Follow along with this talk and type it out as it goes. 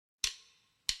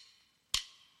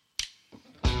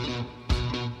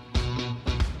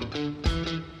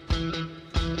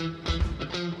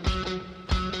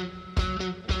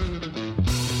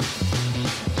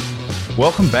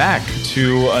Welcome back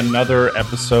to another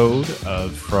episode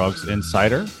of Frogs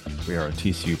Insider. We are a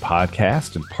TCU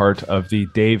podcast and part of the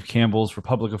Dave Campbell's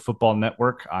Republic of Football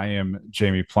Network. I am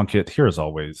Jamie Plunkett, here as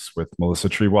always with Melissa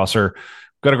Treewasser.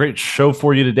 We've got a great show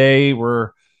for you today.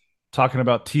 We're talking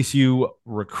about TCU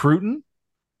recruiting,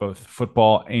 both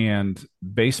football and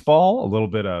baseball, a little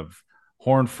bit of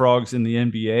Horned Frogs in the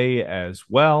NBA as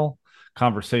well.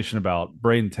 Conversation about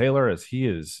Braden Taylor as he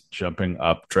is jumping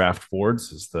up draft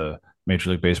boards as the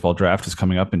Major League Baseball draft is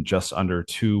coming up in just under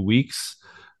 2 weeks.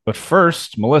 But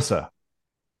first, Melissa,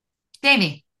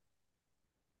 Jamie,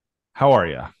 how are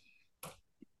you?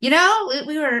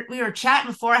 we were chatting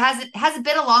before. Has it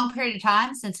been a long period of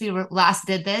time since we were last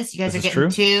did this? You guys This are is getting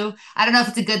true. to. I don't know if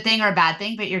it's a good thing or a bad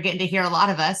thing, but you're getting to hear a lot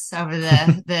of us over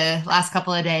the last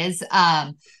couple of days.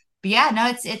 But yeah,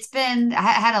 no, it's been. I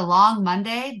had a long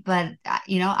Monday, but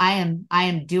I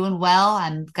am doing well.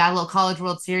 I'm got a little College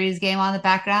World Series game on the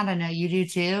background. I know you do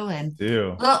too, and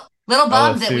Do little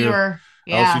bummed that we LSU were.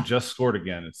 LSU Yeah, just scored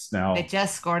again. It's they now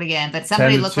just scored again, but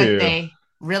somebody 10 to looked like 2. they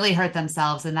really hurt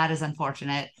themselves, and that is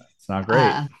unfortunate. It's not great.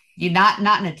 uh, you not in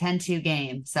a 10-2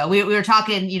 game. So we were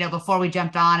talking, before we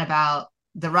jumped on about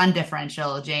the run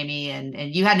differential, Jamie, and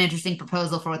you had an interesting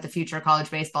proposal for what the future of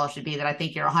college baseball should be that I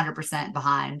think you're 100%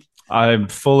 behind. I'm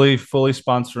fully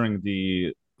sponsoring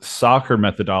the soccer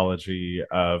methodology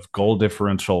of goal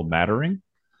differential mattering.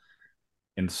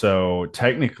 And so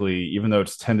technically, even though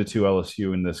it's 10 to 2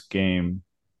 LSU in this game,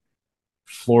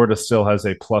 Florida still has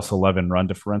a plus 11 run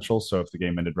differential. So if the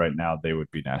game ended right now, they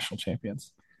would be national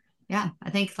champions. Yeah, I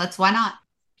think why not?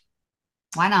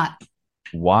 Why not?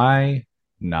 Why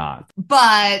not?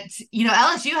 But,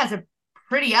 LSU has a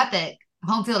pretty epic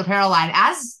home field apparel line,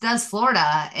 as does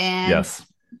Florida. And Yes,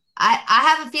 I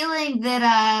have a feeling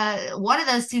that one of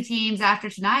those two teams after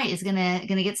tonight is gonna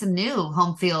get some new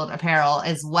home field apparel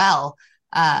as well.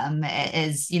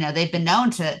 As they've been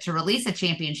known to release a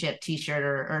championship T-shirt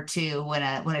or two when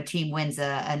a team wins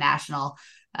a national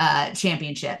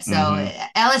championship. So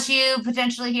mm-hmm. LSU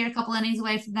potentially here a couple innings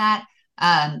away from that.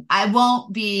 I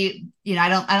won't be, I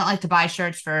don't like to buy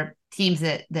shirts for teams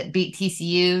that beat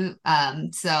TCU.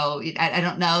 So I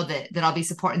don't know that I'll be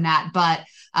supporting that, but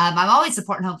I'm always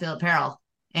supporting home field apparel.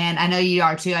 And I know you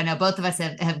are too. I know both of us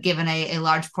have given a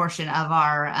large portion of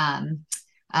our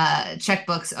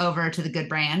checkbooks over to the good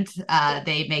brand.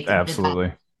 They make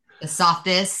Absolutely. the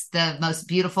softest, the most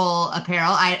beautiful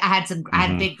apparel. I had a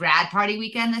Mm-hmm. big grad party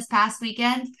weekend this past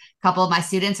weekend. A couple of my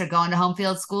students are going to home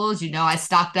field schools. I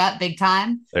stocked up big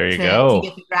time There you to go.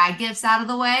 get the grad gifts out of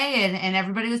the way, and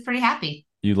everybody was pretty happy.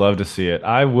 You love to see it.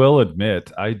 I will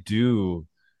admit, I do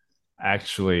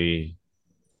actually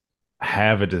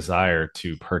have a desire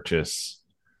to purchase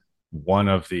one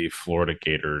of the Florida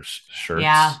Gators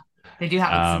Yeah, shirts. they do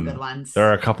have some good There ones.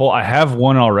 are a couple. I have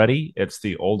one already. It's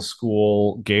the old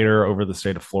school Gator over the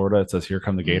state of Florida. It says "Here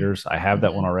come the Gators." I have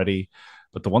that one Mm-hmm. already,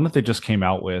 but the one that they just came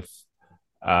out with,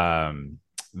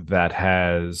 that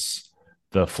has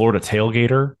the Florida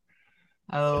tailgater.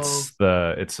 Oh,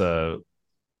 It's a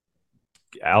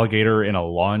alligator in a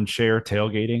lawn chair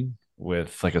tailgating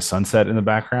with like a sunset in the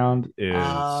background is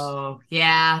oh,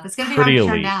 yeah, that's gonna be hard pretty to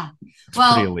turn elite. down. It's pretty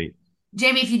Well, elite.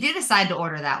 Jamie, if you do decide to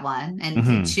order that one, and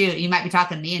Mm-hmm. shoot, you might be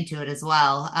talking me into it as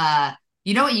well.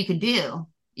 You know what you can do?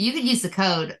 You can use the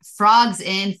code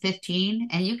FROGSIN15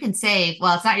 and you can save,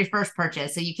 well, it's not your first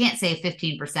purchase, so you can't save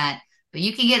 15%, but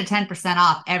you can get a 10%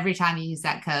 off every time you use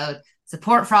that code.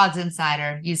 Support Frogs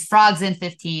Insider, use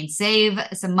FROGSIN15, save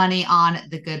some money on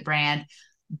the good brand,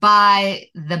 buy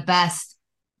some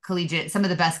of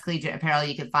the best collegiate apparel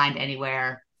you can find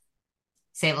anywhere.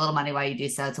 Save a little money while you do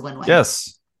so. It's a win-win.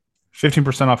 Yes.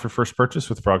 15% off your first purchase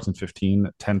with Frogs and 15,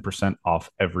 10% off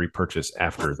every purchase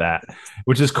after that,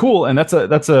 which is cool. And that's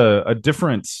a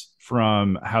difference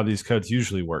from how these codes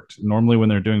usually worked. Normally, when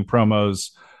they're doing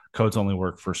promos, codes only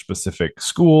work for specific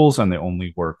schools and they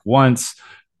only work once.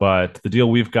 But the deal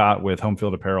we've got with Home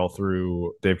Field Apparel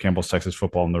through Dave Campbell's Texas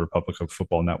Football and the Republic of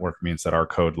Football Network means that our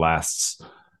code lasts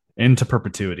into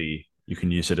perpetuity. You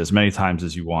can use it as many times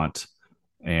as you want.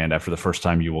 And after the first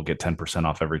time, you will get 10%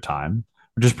 off every time,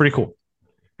 which is pretty cool.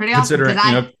 Pretty awesome because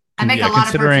Considering, I make a lot of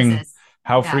considering purchases.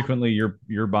 how Yeah. frequently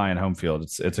you're buying home field,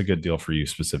 it's a good deal for you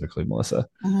specifically, Melissa.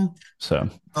 Mhm. So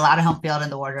A lot of home field in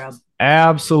the wardrobe.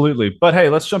 absolutely. But hey,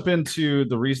 let's jump into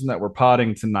the reason that we're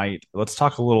potting tonight. Let's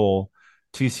talk a little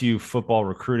TCU football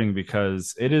recruiting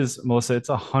because it is, Melissa, it's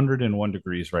 101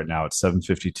 degrees right now. It's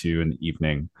 7:52 in the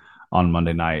evening on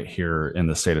Monday night here in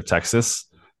the state of Texas.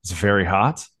 It's very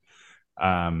hot.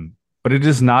 But it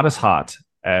is not as hot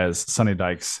as Sonny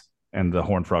Dykes and the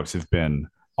Horned Frogs have been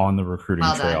on the recruiting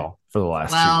Well done. trail for the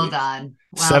last two Well weeks. done.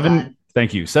 Well Seven done.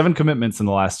 Thank you. 7 commitments in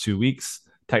the last 2 weeks,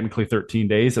 technically 13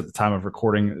 days at the time of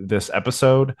recording this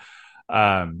episode.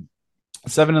 Um,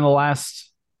 7 in the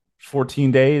last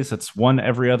 14 days. That's one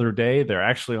every other day. They're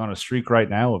actually on a streak right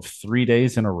now of 3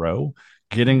 days in a row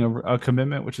getting a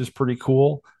commitment, which is pretty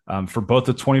cool. For both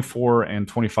the 24 and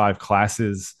 25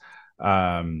 classes,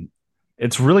 um,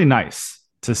 it's really nice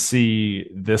to see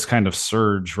this kind of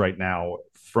surge right now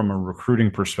from a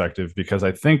recruiting perspective, because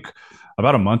I think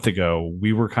about a month ago,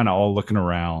 we were kind of all looking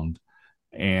around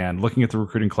and looking at the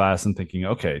recruiting class and thinking,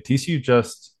 okay, TCU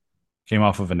just came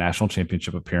off of a national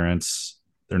championship appearance.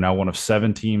 They're now one of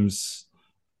 7 teams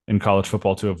in college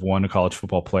football to have won a college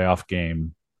football playoff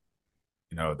game.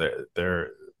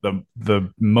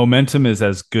 The momentum is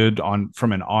as good on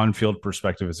from an on field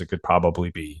perspective as it could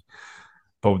probably be.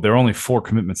 But there are only 4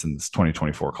 commitments in this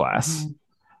 2024 class. Mm-hmm.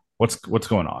 What's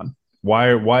going on?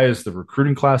 Why is the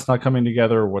recruiting class not coming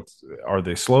together? Are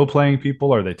they slow playing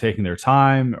people? Are they taking their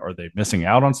time? Are they missing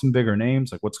out on some bigger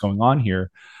names? Like, what's going on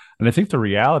here? And I think the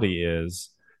reality is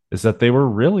that they were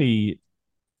really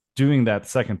doing that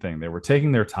second thing. They were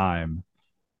taking their time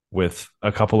with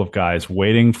a couple of guys,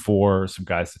 waiting for some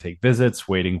guys to take visits,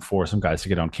 waiting for some guys to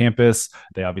get on campus.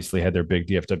 They obviously had their big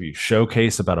DFW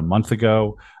showcase about a month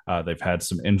ago. They've had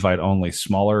some invite only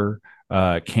smaller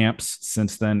camps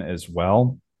since then as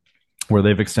well, where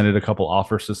they've extended a couple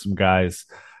offers to some guys.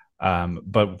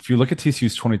 But if you look at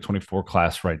TCU's 2024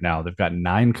 class right now, they've got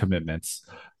 9 commitments,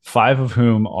 5 of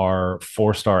whom are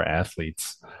 4-star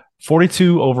athletes.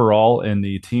 42 overall in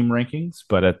the team rankings,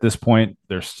 but at this point,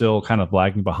 they're still kind of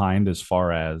lagging behind as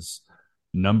far as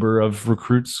number of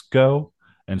recruits go.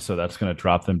 And so that's going to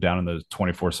drop them down in the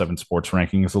 24/7 sports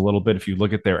rankings a little bit. If you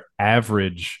look at their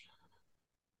average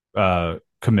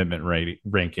commitment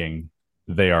ranking,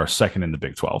 they are second in the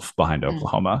Big 12 behind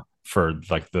Oklahoma for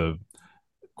like the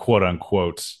quote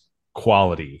unquote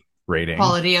quality rating.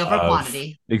 Quality over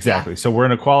quantity. Exactly. Yeah. So we're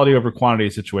in a quality over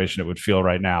quantity situation, it would feel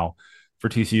right now for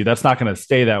TCU. That's not going to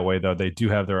stay that way, though. They do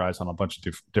have their eyes on a bunch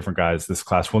of different guys. This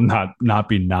class will not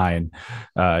be 9.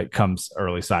 It comes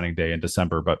early signing day in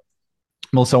December. But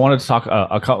Melissa, I wanted to talk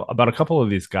about a couple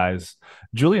of these guys.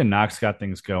 Julian Knox got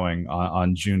things going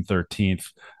on June 13th,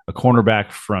 a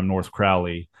cornerback from North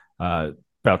Crowley,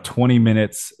 about 20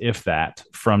 minutes, if that,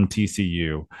 from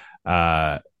TCU,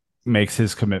 makes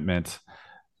his commitment.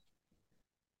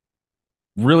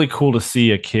 Really cool to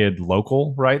see a kid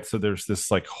local, right? So there's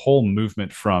this like whole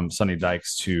movement from Sonny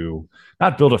Dykes to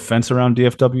not build a fence around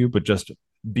DFW, but just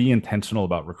be intentional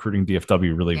about recruiting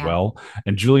DFW really well.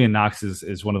 And Julian Knox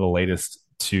is one of the latest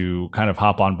to kind of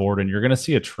hop on board. And you're going to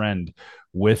see a trend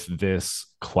with this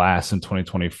class in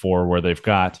 2024 where they've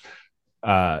got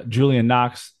Julian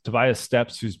Knox, Tobias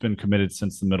Steps, who's been committed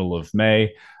since the middle of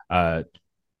May,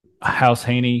 House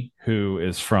Haney, who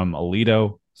is from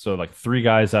Aledo. So like 3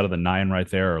 guys out of the 9 right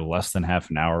there are less than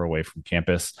half an hour away from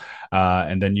campus.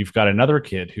 And then you've got another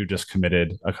kid who just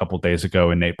committed a couple days ago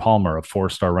in Nate Palmer, a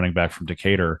 4-star running back from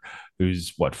Decatur,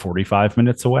 who's 45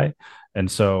 minutes away.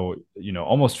 And so,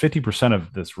 almost 50%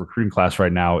 of this recruiting class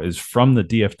right now is from the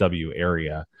DFW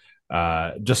area.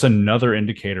 Just another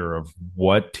indicator of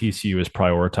what TCU is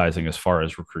prioritizing as far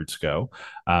as recruits go.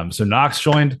 So Knox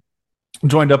joined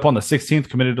up on the 16th,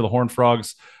 committed to the Horned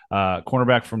Frogs.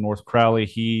 Cornerback from North Crowley.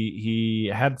 He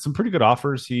had some pretty good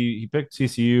offers. He picked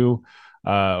TCU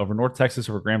over North Texas,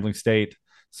 over Grambling State,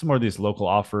 some more of these local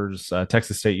offers,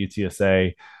 Texas State,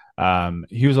 UTSA.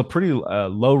 He was a pretty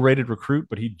low rated recruit,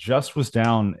 but he just was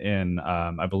down in,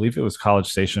 I believe it was College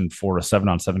Station for a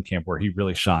 7-on-7 camp where he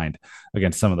really shined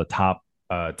against some of the top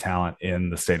talent in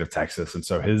the state of Texas. And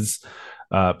so his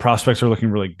prospects are looking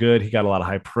really good. He got a lot of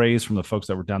high praise from the folks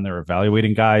that were down there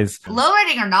evaluating guys. Low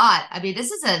rating or not, I mean,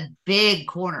 this is a big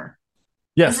corner.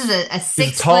 Yes. This is a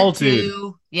 6'2",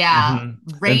 dude.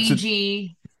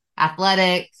 rangy,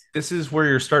 athletic. This is where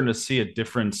you're starting to see a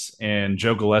difference in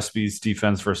Joe Gillespie's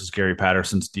defense versus Gary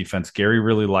Patterson's defense. Gary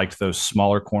really liked those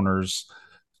smaller corners,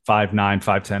 5'9",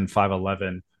 5'10",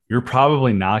 5'11". You're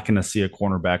probably not going to see a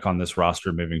cornerback on this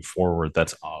roster moving forward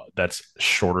that's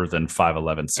shorter than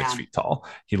 5'11", 6 feet tall.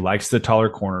 He likes the taller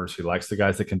corners. He likes the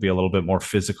guys that can be a little bit more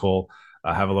physical,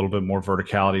 have a little bit more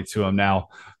verticality to them. Now,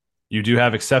 you do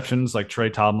have exceptions like Trey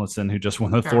Tomlinson, who just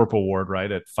won the Thorpe Award, right,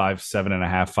 at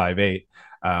 5'7.5",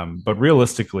 5'8". But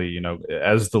realistically,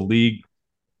 as the league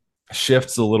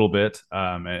shifts a little bit,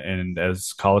 and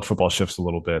as college football shifts a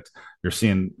little bit, you're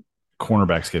seeing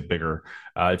cornerbacks get bigger.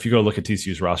 If you go look at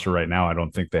TCU's roster right now, I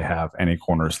don't think they have any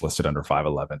corners listed under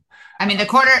 5'11". I mean, the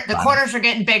quarters are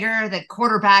getting bigger, the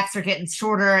quarterbacks are getting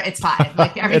shorter. It's fine.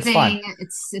 Like It's fine. everything,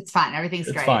 it's fine. Everything's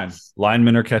It's great. fine.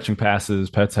 Linemen are catching passes.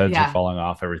 Pets' heads are Yeah, falling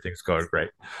off. Everything's going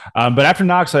great. But after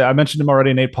Knox, I mentioned him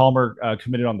already. Nate Palmer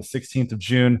committed on the 16th of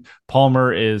June.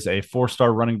 Palmer is a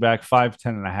four-star running back,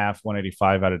 5'10 and a half,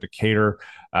 185 out of Decatur.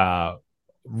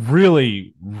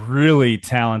 Really, really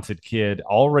talented kid.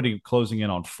 Already closing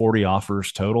in on 40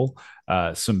 offers total.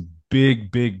 Some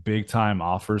big time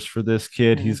offers for this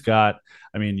kid. mm-hmm. He's got,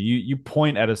 I mean, you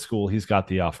point at a school, he's got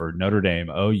the offer: Notre Dame,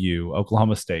 OU,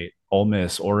 Oklahoma State, Ole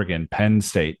Miss, Oregon, Penn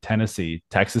State, Tennessee,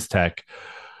 Texas Tech,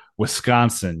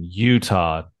 Wisconsin,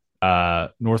 Utah,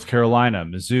 North Carolina,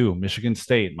 Mizzou, Michigan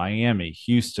State, Miami,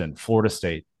 Houston, Florida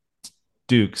State,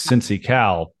 Duke, Cincy,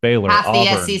 Cal, Baylor, Half the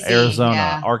Auburn, SEC. Arizona,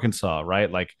 Yeah, Arkansas,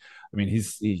 right? Like, I mean,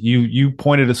 you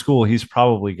pointed a school. He's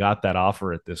probably got that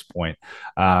offer at this point.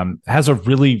 Has a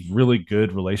really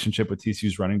good relationship with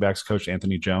TCU's running backs coach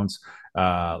Anthony Jones.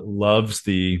 Loves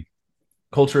the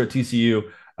culture at TCU.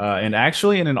 And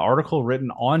actually, in an article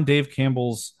written on Dave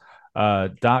Campbell's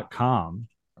 .com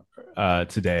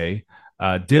today,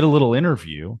 did a little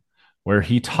interview where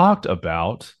he talked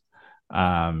about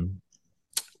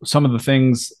some of the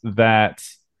things that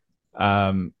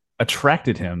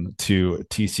attracted him to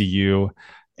TCU.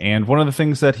 And one of the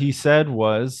things that he said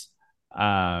was,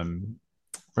 where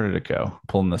did it go? I'm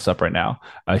pulling this up right now.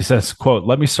 He says, quote,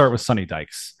 "Let me start with Sonny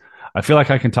Dykes. I feel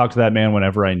like I can talk to that man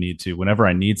whenever I need to. Whenever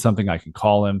I need something, I can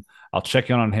call him. I'll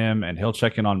check in on him and he'll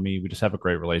check in on me. We just have a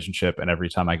great relationship. And every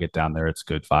time I get down there, it's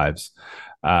good vibes."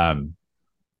 Um,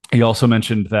 he also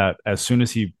mentioned that as soon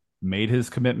as he made his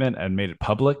commitment and made it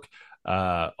public,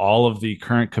 all of the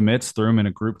current commits threw him in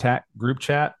a group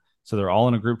chat. So they're all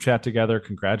in a group chat together,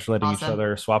 congratulating each awesome.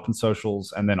 other, swapping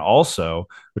socials, and then also,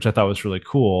 which I thought was really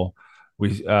cool,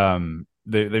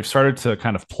 they've started to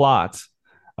kind of plot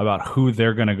about who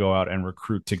they're going to go out and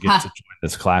recruit to get to Huh, join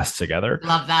this class together.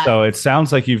 love that. So it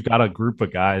sounds like you've got a group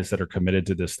of guys that are committed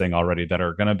to this thing already that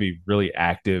are going to be really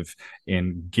active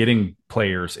in getting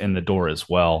players in the door as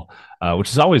well, which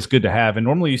is always good to have. And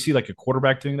normally you see like a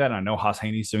quarterback doing that. And I know Haas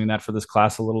Haney's doing that for this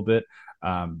class a little bit,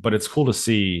 but it's cool to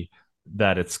see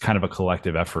that it's kind of a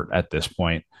collective effort at this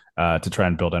point to try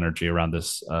and build energy around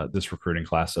this recruiting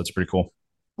class. So it's pretty cool.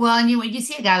 Well, and when you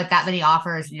see a guy with that many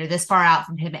offers and you're this far out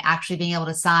from him actually being able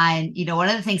to sign, one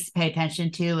of the things to pay attention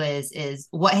to is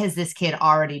what has this kid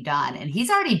already done? And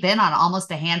he's already been on almost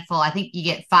a handful. I think you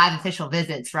get 5 official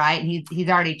visits, right? And he's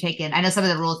already taken, I know some of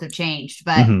the rules have changed,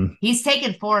 but Mm-hmm. he's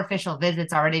taken 4 official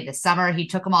visits already this summer. He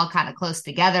took them all kind of close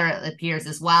together, it appears,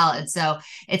 as well. And so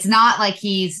it's not like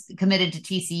he's committed to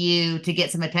TCU to get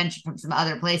some attention from some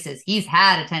other places. He's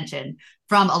had attention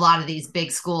from a lot of these big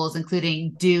schools,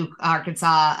 including Duke,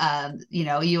 Arkansas,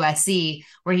 USC,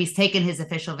 where he's taken his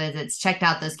official visits, checked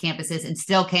out those campuses, and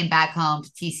still came back home to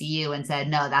TCU and said,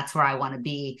 "No, that's where I want to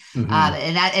be." Mm-hmm.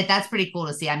 And that's pretty cool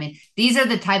to see. I mean, these are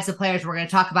the types of players we're going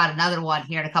to talk about another one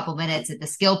here in a couple minutes at the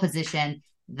skill position.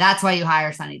 That's why you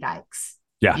hire Sonny Dykes.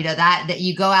 Yeah. That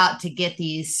you go out to get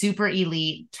these super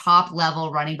elite, top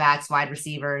level running backs, wide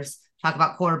receivers. Talk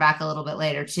about quarterback a little bit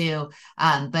later too.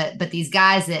 But these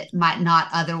guys that might not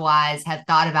otherwise have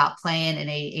thought about playing in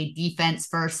a defense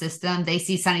first system, they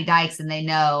see Sonny Dykes and they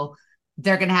know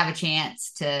they're going to have a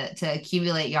chance to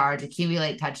accumulate yards,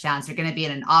 accumulate touchdowns. They're going to be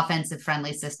in an offensive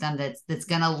friendly system that's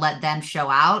going to let them show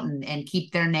out and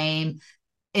keep their name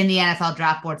in the NFL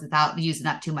draft boards without using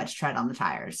up too much tread on the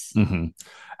tires. Mm-hmm.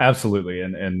 Absolutely.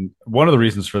 And one of the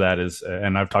reasons for that is,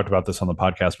 and I've talked about this on the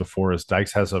podcast before, is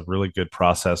Dykes has a really good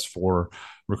process for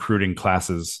recruiting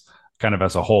classes kind of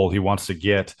as a whole. He wants to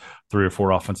get 3 or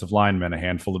 4 offensive linemen, a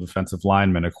handful of defensive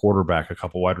linemen, a quarterback, a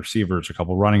couple wide receivers, a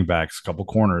couple running backs, a couple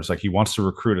corners. Like, he wants to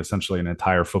recruit essentially an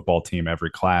entire football team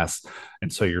every class.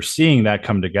 And so you're seeing that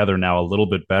come together now a little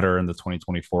bit better in the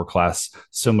 2024 class,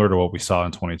 similar to what we saw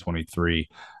in 2023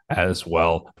 as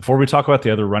well. Before we talk about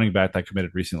the other running back that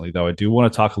committed recently, though, I do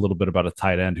want to talk a little bit about a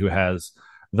tight end who has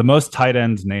the most tight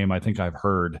end name I think I've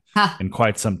heard Huh. in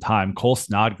quite some time, Cole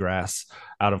Snodgrass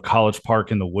out of College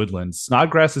Park in the Woodlands.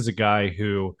 Snodgrass is a guy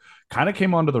who kind of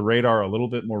came onto the radar a little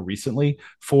bit more recently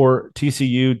for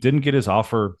TCU, didn't get his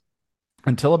offer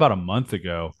until about a month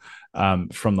ago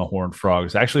from the Horned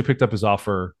Frogs. Actually picked up his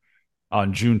offer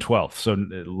on June 12th, so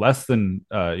less than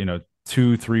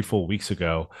 2-3 full weeks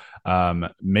ago.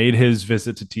 Made his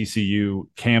visit to TCU,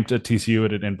 camped at TCU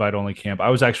at an invite-only camp. I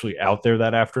was actually out there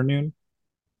that afternoon.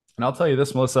 And I'll tell you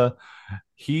this, Melissa,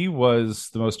 he was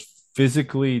the most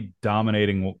physically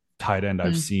dominating tight end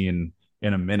I've Hmm. seen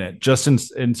in a minute, just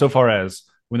in so far as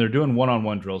when they're doing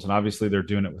one-on-one drills, and obviously they're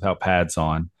doing it without pads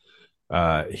on,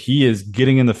 he is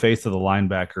getting in the face of the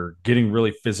linebacker, getting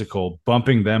really physical,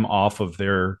 bumping them off of the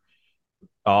route,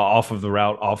 off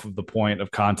of the point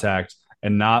of contact,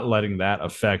 and not letting that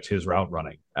affect his route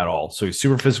running at all. So he's a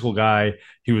super physical guy.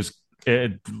 He was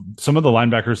some of the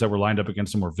linebackers that were lined up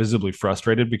against him were visibly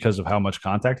frustrated because of how much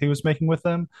contact he was making with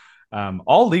them.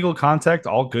 All legal contact,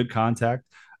 all good contact,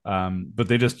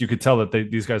 but you could tell that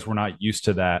these guys were not used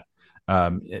to that.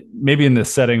 Maybe in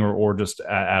this setting or just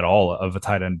at all of a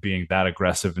tight end being that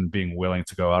aggressive and being willing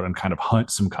to go out and kind of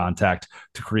hunt some contact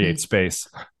to create space.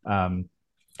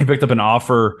 He picked up an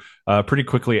offer pretty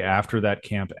quickly after that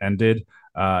camp ended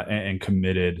and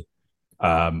committed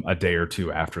a day or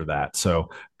two after that. So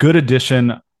good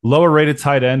addition. Lower rated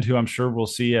tight end, who I'm sure we'll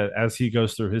see as he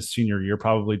goes through his senior year,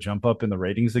 probably jump up in the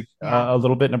ratings Yeah. a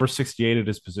little bit. Number 68 at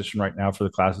his position right now for the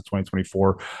class of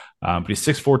 2024. But he's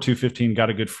 6'4", 215,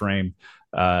 got a good frame,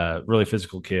 really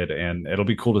physical kid. And it'll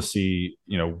be cool to see,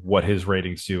 what his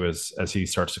ratings do as he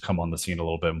starts to come on the scene a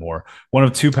little bit more. One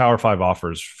of two Power 5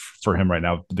 offers for him right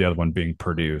now, the other one being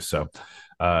Purdue. So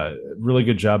really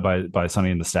good job by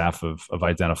Sonny and the staff of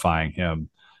identifying him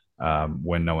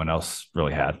when no one else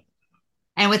really had.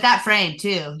 And with that frame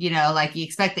too, like you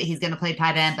expect that he's going to play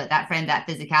tight end, but that frame, that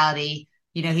physicality,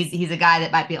 he's a guy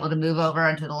that might be able to move over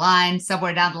into the line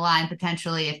somewhere down the line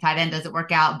potentially if tight end doesn't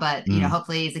work out. But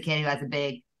hopefully he's a kid who has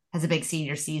a big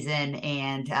senior season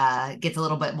and gets a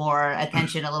little bit more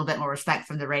attention, a little bit more respect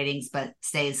from the ratings, but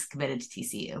stays committed to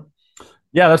TCU.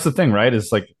 Yeah, that's the thing, right?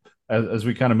 Is like as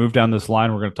we kind of move down this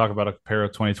line, we're going to talk about a pair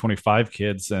of 2025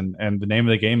 kids, and the name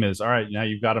of the game is all right. Now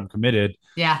you've got them committed.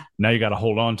 Yeah. Now you got to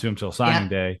hold on to them till signing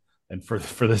day. And for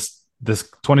this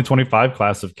 2025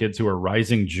 class of kids who are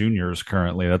rising juniors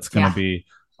currently, that's going to be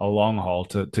a long haul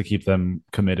to keep them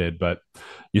committed. But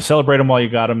you celebrate them while you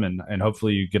got them, and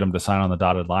hopefully you get them to sign on the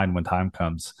dotted line when time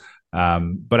comes.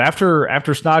 But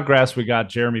after Snodgrass, we got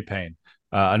Jeremy Payne,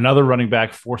 another running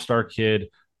back, 4-star kid,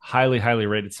 highly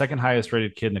rated, second highest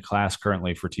rated kid in the class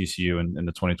currently for TCU in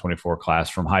the 2024 class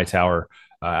from Hightower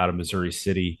out of Missouri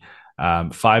City.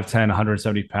 5'10",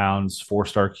 170 pounds,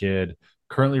 4-star kid,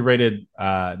 currently rated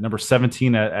number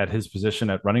 17 at his position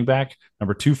at running back,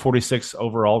 number 246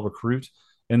 overall recruit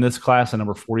in this class, and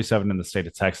number 47 in the state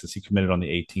of Texas. He committed on the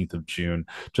 18th of June,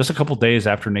 just a couple days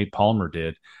after Nate Palmer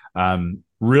did.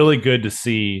 Really good to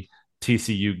see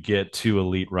TCU get two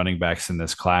elite running backs in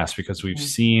this class, because we've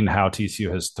seen how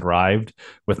TCU has thrived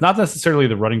with not necessarily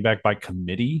the running back by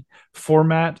committee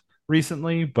format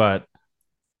recently, but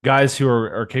guys who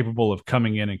are capable of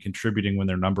coming in and contributing when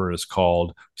their number is called.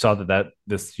 We saw that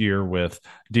this year with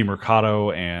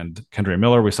DeMercado and Kendre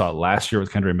Miller. We saw it last year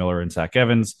with Kendre Miller and Zach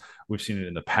Evans. We've seen it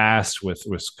in the past with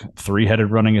three-headed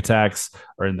running attacks,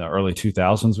 or in the early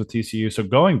 2000s with TCU. So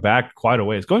going back quite a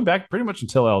ways, going back pretty much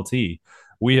until LT,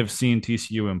 we have seen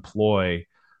TCU employ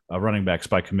a running backs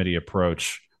by committee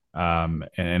approach. And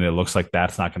it looks like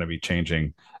that's not going to be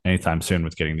changing anytime soon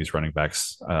with getting these running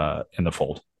backs in the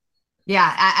fold.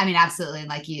 Yeah, I mean, absolutely. And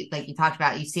like you talked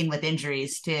about, you've seen with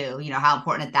injuries too, how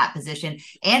important at that position.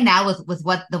 And now with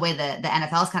the way the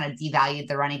NFL's kind of devalued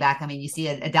the running back. I mean, you see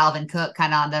a Dalvin Cook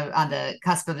kind of on the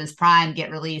cusp of his prime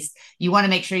get released. You want to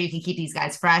make sure you can keep these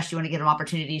guys fresh. You want to give them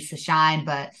opportunities to shine,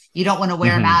 but you don't want to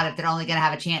wear them out if they're only going to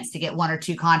have a chance to get one or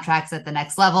two contracts at the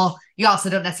next level. You also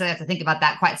don't necessarily have to think about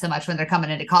that quite so much when they're coming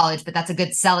into college, but that's a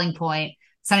good selling point.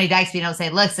 Sonny Dykes being able to say,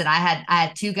 listen, I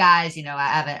had two guys, I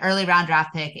have an early round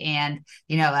draft pick and,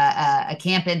 a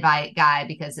camp invite guy,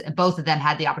 because both of them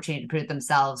had the opportunity to prove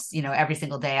themselves, every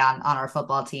single day on our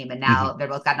football team. And now they're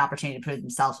both got an opportunity to prove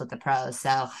themselves with the pros.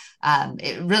 So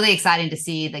really exciting to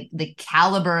see the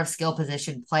caliber of skill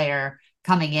position player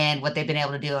coming in, what they've been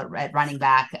able to do at running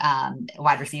back,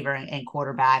 wide receiver and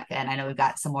quarterback. And I know we've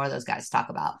got some more of those guys to talk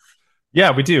about.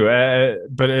 Yeah, we do.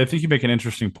 But I think you make an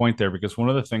interesting point there, because one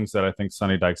of the things that I think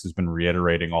Sonny Dykes has been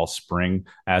reiterating all spring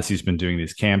as he's been doing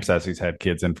these camps, as he's had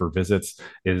kids in for visits,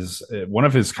 is one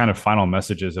of his kind of final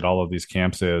messages at all of these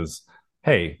camps is,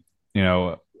 hey,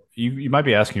 you might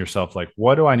be asking yourself, like,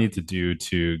 what do I need to do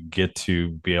to get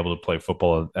to be able to play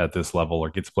football at this level, or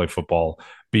get to play football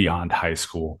beyond high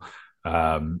school?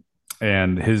 And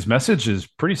his message is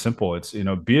pretty simple. It's,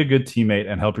 be a good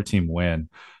teammate and help your team win.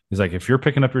 He's like, if you're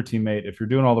picking up your teammate, if you're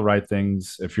doing all the right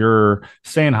things, if you're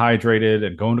staying hydrated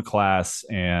and going to class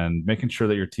and making sure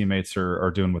that your teammates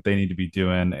are doing what they need to be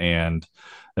doing, and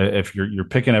if you're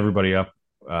picking everybody up,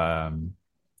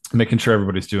 making sure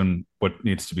everybody's doing what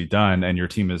needs to be done, and your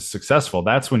team is successful,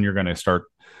 that's when you're going to start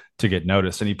to get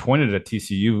noticed. And he pointed at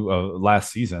TCU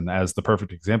last season as the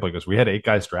perfect example, because we had 8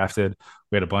 guys drafted.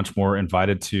 We had a bunch more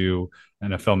invited to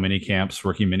NFL mini camps,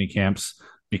 rookie mini camps.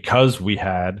 because we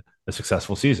had a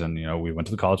successful season. We went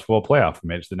to the college football playoff, we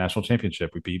made it to the national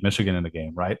championship, we beat Michigan in the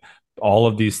game, right? All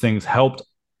of these things helped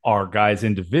our guys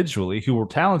individually who were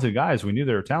talented guys. We knew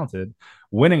they were talented.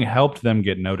 Winning helped them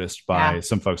get noticed by Yeah.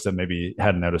 some folks that maybe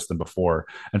hadn't noticed them before.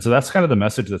 And so that's kind of the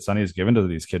message that Sonny has given to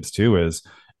these kids too, is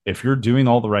if you're doing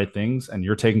all the right things and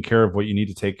you're taking care of what you need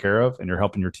to take care of and you're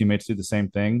helping your teammates do the same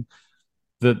thing,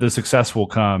 the success will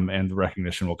come and the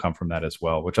recognition will come from that as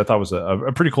well, which I thought was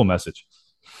a pretty cool message.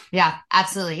 Yeah,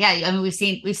 absolutely. Yeah. I mean, we've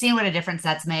seen what a difference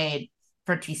that's made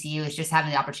for TCU is just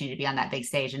having the opportunity to be on that big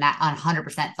stage, and that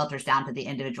 100% filters down to the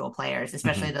individual players,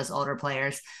 especially Mm-hmm. those older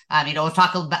players. We'll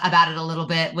talk about it a little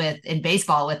bit in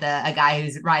baseball with a guy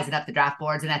who's rising up the draft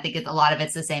boards, and I think a lot of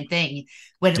it's the same thing.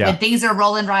 When Yeah. things are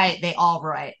rolling right, they all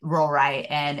roll right,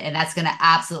 and that's going to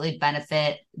absolutely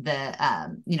benefit the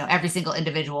every single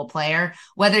individual player,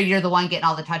 whether you're the one getting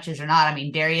all the touches or not. I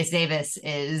mean, Darius Davis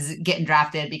is getting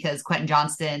drafted because Quentin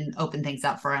Johnston opened things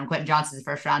up for him. Quentin Johnston's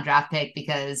first round draft pick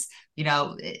because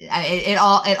it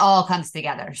all comes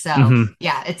together. So Mm-hmm.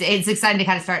 yeah, it's exciting to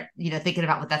kind of start thinking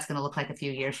about what that's going to look like a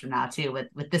few years from now too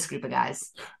with this group of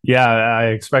guys. Yeah, I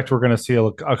expect we're going to see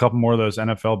a couple more of those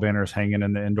NFL banners hanging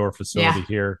in the indoor Yeah, facility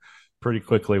here pretty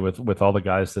quickly with all the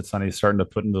guys that Sonny's starting to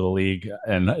put into the league.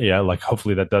 And yeah, like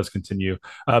hopefully that does continue.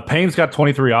 Payne's got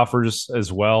 23 offers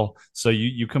as well. So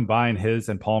you combine his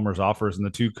and Palmer's offers, and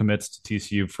the two commits to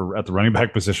TCU for at the running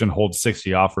back position hold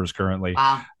 60 offers currently,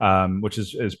 wow, which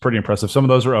is pretty impressive. Some of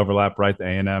those are overlap, right? The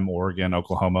A&M, Oregon,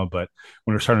 Oklahoma. But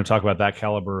when we're starting to talk about that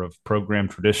caliber of program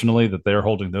traditionally, that they're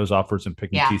holding those offers and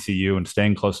picking yeah, TCU and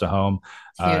staying close to home,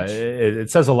 huge.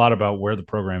 it says a lot about where the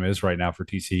program is right now for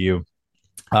TCU.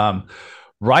 Um,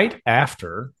 right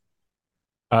after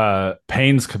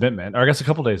Payne's commitment, or I guess a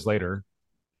couple days later,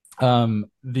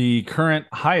 the current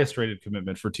highest rated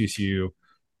commitment for TCU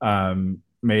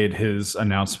made his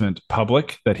announcement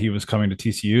public that he was coming to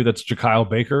TCU. That's Jakyle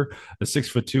Baker, the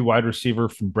 6'2" wide receiver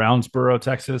from Brownsboro,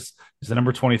 Texas. He's the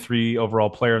number 23 overall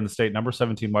player in the state, number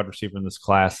 17 wide receiver in this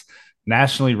class.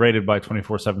 Nationally rated by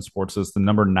 24/7 Sports as the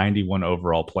number 91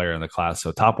 overall player in the class.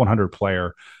 So top 100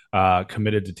 player,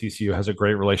 committed to TCU, has a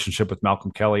great relationship with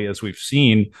Malcolm Kelly. As we've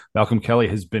seen, Malcolm Kelly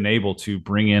has been able to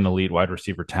bring in elite wide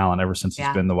receiver talent ever since he's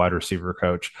Yeah, been the wide receiver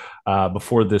coach.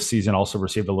 Before this season, also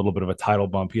received a little bit of a title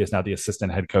bump. He is now the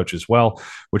assistant head coach as well,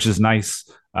 which is nice.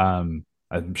 I'm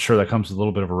sure that comes with a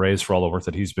little bit of a raise for all the work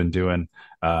that he's been doing.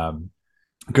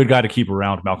 Good guy to keep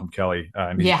around, Malcolm Kelly,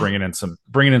 and he's yeah, bringing in the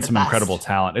some incredible best.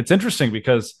 talent. It's interesting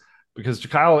because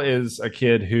Jakyle is a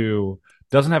kid who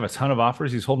doesn't have a ton of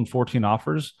offers. He's holding 14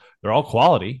 offers. They're all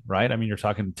quality, right? I mean, you're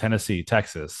talking Tennessee,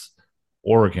 Texas,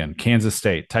 Oregon, Kansas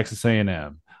State, Texas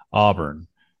A&M, Auburn,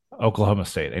 Oklahoma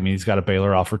State. I mean, he's got a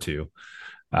Baylor offer too.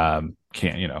 Can't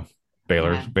Yeah,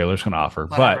 Baylor's going to offer,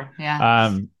 but whatever. Yeah.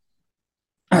 um,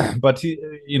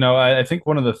 I think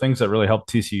one of the things that really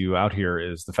helped TCU out here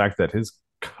is the fact that his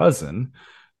cousin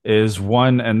is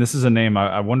one, and this is a name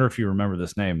I wonder if you remember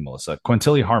this name, Melissa.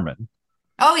 Quintilly Harmon,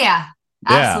 Oh yeah,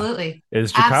 yeah, absolutely,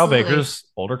 is Jakyle absolutely. Baker's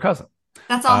older cousin.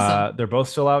 That's awesome. They're both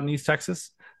still out in East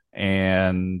Texas,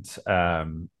 and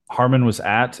Harmon was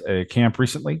at a camp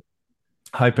recently,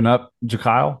 hyping up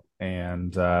Jakyle,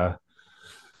 and I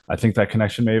think that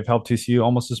connection may have helped TCU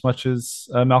almost as much as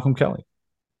Malcolm Kelly.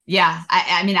 Yeah,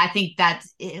 I mean, I think that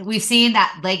we've seen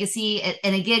that legacy,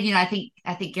 and again, I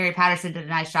think Gary Patterson did a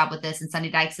nice job with this, and Sonny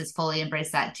Dykes has fully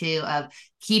embraced that too, of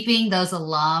keeping those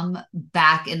alum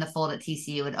back in the fold at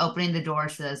TCU and opening the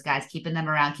doors to those guys, keeping them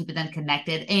around, keeping them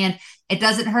connected. And it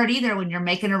doesn't hurt either when you're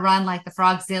making a run like the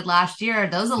Frogs did last year.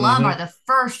 Those alum are Mm-hmm. the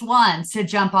first ones to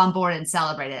jump on board and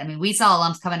celebrate it. I mean, we saw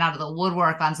alums coming out of the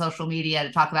woodwork on social media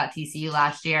to talk about TCU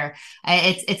last year.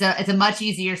 It's a much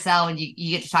easier sell when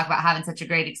you get to talk about having such a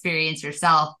great experience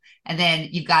yourself, and then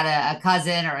you've got a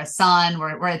cousin or a son.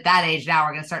 We're at that age now.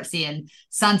 We're going to start seeing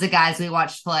sons of guys we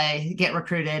watched play get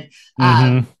recruited.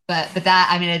 Mm-hmm. But that,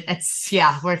 I mean, it's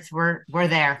yeah, we're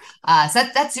there. So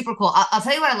that's super cool. I'll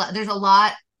tell you what. There's a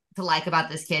lot to like about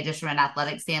this kid just from an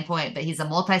athletic standpoint, but he's a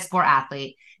multi-sport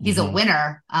athlete. He's a Mm-hmm.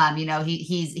 winner.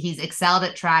 He's excelled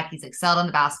at track. He's excelled on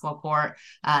the basketball court.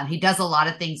 He does a lot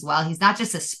of things well. He's not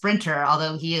just a sprinter,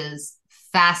 although he is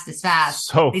fast as fast.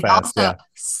 So He's fast, also yeah.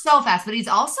 so fast, but he's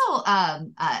also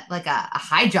like a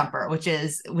high jumper, which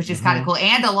is kind of Mm-hmm. cool,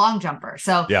 and a long jumper.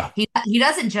 So Yeah. he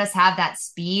doesn't just have that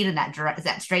speed and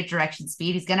that straight direction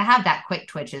speed. He's going to have that quick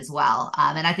twitch as well.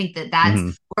 And I think that that's Mm-hmm.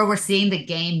 where we're seeing the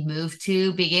game move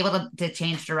to, being able to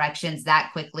change directions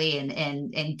that quickly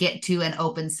and get to an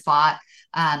open spot,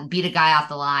 beat a guy off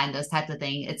the line, those types of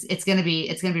things. It's gonna be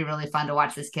really fun to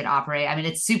watch this kid operate. I mean,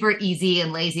 it's super easy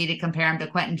and lazy to compare him to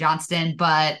Quentin Johnston,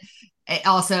 but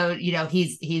Also,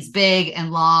 he's big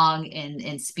and long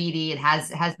and speedy and has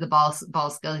the ball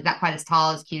skill. He's not quite as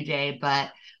tall as QJ,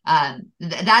 but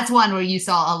that's one where you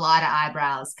saw a lot of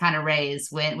eyebrows kind of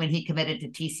raised when he committed to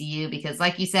TCU, because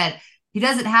like you said, he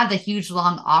doesn't have the huge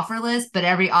long offer list, but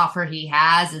every offer he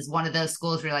has is one of those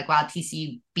schools where you're like, wow,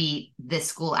 TCU beat this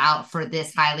school out for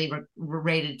this highly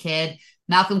rated kid.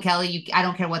 Malcolm Kelly, I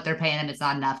don't care what they're paying him, it's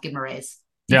not enough. Give him a raise.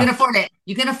 You can Yeah. afford it.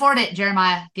 You can afford it,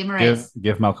 Jeremiah. Give him a Give raise.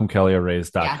 give Malcolm Kelly a Yeah,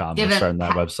 raise.com. They're give him starting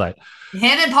that website.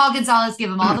 him and Paul Gonzalez. Give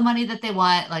them all the money that they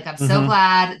want. Like, I'm so Mm-hmm.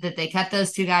 glad that they kept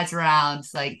those two guys around.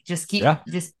 Like, Yeah.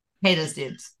 just pay those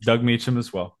dudes. Doug Meacham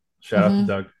as well. Shout out to Mm-hmm.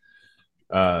 Doug.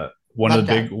 Uh, Love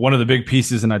Doug. one of the big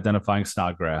pieces in identifying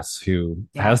Snodgrass, who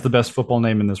Yeah, has the best football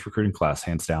name in this recruiting class,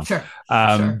 hands down. sure,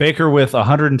 sure. Baker with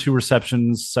 102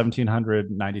 receptions,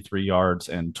 1,793 yards,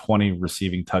 and 20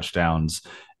 receiving touchdowns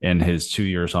in his 2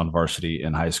 years on varsity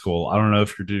in high school. I don't know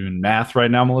if you're doing math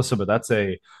right now, Melissa, but that's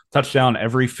a touchdown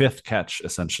every fifth catch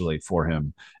essentially for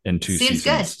him in two Seems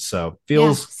seasons. good. So Yeah,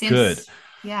 feels good. seems.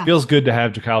 Yeah. Feels good to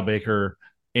have Jakyle Baker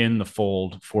in the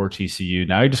fold for TCU.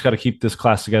 Now you just got to keep this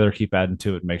class together, keep adding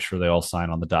to it, make sure they all sign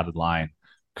on the dotted line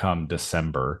come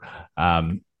December.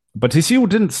 But TCU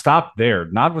didn't stop there,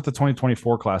 not with the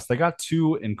 2024 class. They got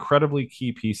two incredibly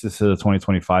key pieces to the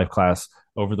 2025 class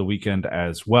over the weekend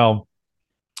as well.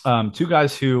 Two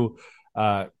guys who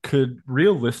could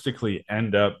realistically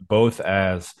end up both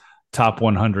as top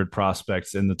 100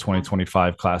 prospects in the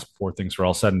 2025 class before things are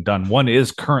all said and done. One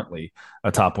is currently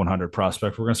a top 100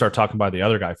 prospect. We're going to start talking about the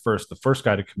other guy first. The first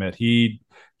guy to commit, he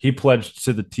pledged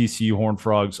to the TCU Horned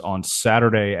Frogs on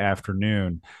Saturday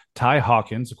afternoon. Ty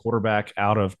Hawkins, a quarterback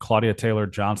out of Claudia Taylor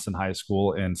Johnson High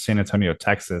School in San Antonio,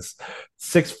 Texas,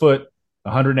 6 foot,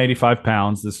 185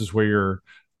 pounds. This is where your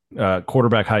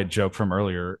quarterback height joke from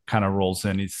earlier kind of rolls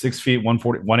in. He's 6 feet,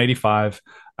 140, 185.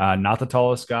 Not the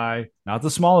tallest guy, not the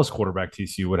smallest quarterback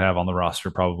TCU would have on the roster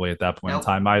probably at that point in Nope.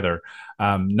 time either.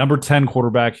 Number 10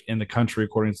 quarterback in the country,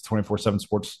 according to 24/7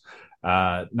 Sports.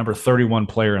 Number 31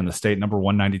 player in the state, number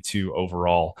 192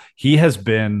 overall. He has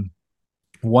been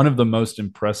one of the most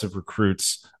impressive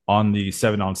recruits on the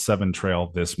 7-on-7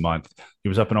 trail this month. He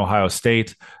was up in Ohio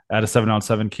State at a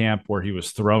 7-on-7 camp where he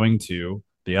was throwing to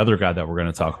the other guy that we're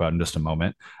going to talk about in just a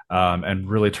moment, and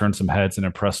really turned some heads and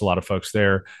impressed a lot of folks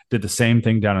there. Did the same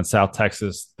thing down in South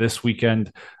Texas this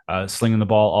weekend, slinging the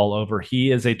ball all over.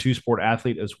 He is a two-sport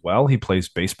athlete as well. He plays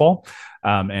baseball,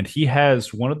 and he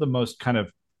has one of the most kind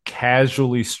of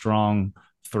casually strong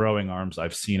throwing arms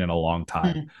I've seen in a long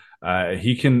time.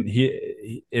 Hmm.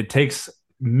 It takes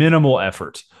minimal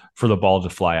effort for the ball to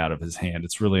fly out of his hand.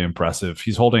 It's really impressive.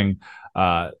 He's holding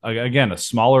again a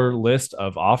smaller list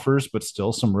of offers, but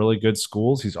still some really good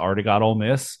schools. He's already got Ole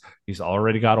Miss. He's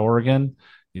already got Oregon.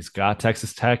 He's got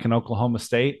Texas Tech and Oklahoma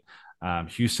State.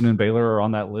 Houston and Baylor are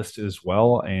on that list as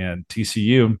well. And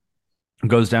TCU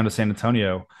goes down to San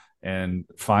Antonio and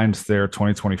finds their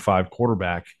 2025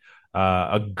 quarterback.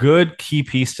 A good key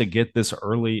piece to get this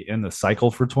early in the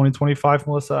cycle for 2025,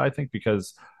 Melissa, I think,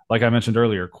 because like I mentioned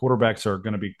earlier, quarterbacks are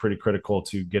going to be pretty critical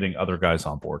to getting other guys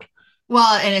on board.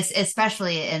 Well, and it's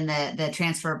especially in the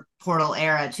transfer portal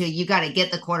era too. You got to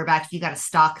get the quarterbacks. You got to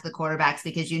stock the quarterbacks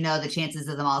because the chances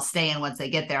of them all staying once they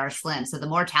get there are slim. So the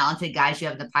more talented guys you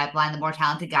have in the pipeline, the more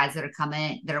talented guys that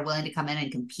are willing to come in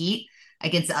and compete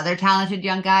against other talented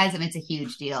young guys. I mean, it's a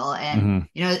huge deal. And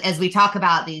Mm-hmm. as we talk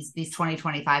about these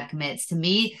 2025 commits, to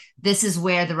me, this is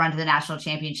where the run to the national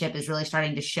championship is really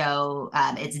starting to show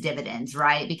its dividends,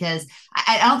 right? Because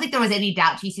I don't think there was any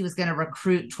doubt TC was going to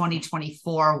recruit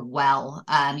 2024 well.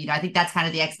 I think that's kind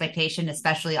of the expectation,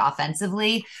 especially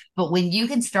offensively. But when you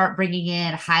can start bringing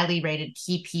in highly rated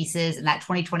key pieces in that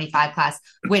 2025 class,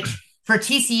 which for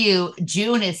TCU,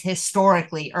 June is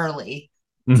historically early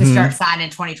to start signing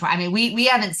 2020. I mean, we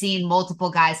haven't seen multiple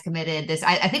guys committed this.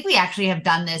 I think we actually have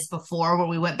done this before where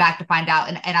we went back to find out.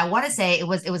 And I want to say it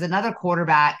was another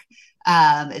quarterback,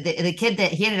 the kid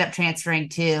that he ended up transferring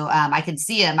to. I can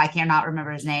see him. I cannot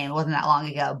remember his name. It wasn't that long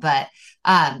ago. But,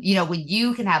 when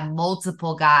you can have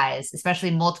multiple guys,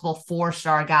 especially multiple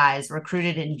 4-star guys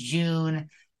recruited in June,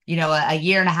 a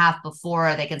year and a half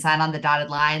before they can sign on the dotted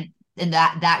line, and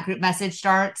that group message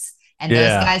starts, and those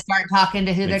Yeah, guys start talking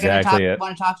to who they're going exactly to it.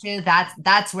 want to talk to,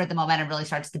 that's where the momentum really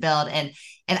starts to build. And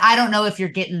I don't know if you're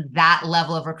getting that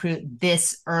level of recruit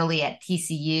this early at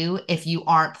TCU if you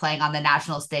aren't playing on the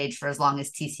national stage for as long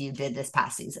as TCU did this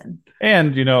past season.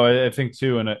 And I think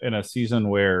too in a season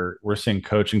where we're seeing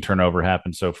coaching turnover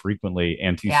happen so frequently,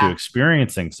 and TCU Yeah.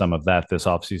 experiencing some of that this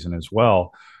offseason as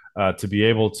well, to be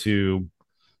able to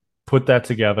put that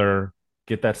together,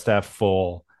 get that staff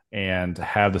full, and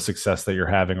have the success that you're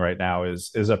having right now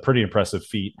is a pretty impressive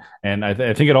feat. And I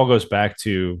think it all goes back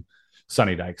to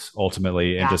Sonny Dykes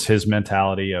ultimately, and Yeah. just his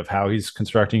mentality of how he's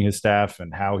constructing his staff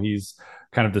and how he's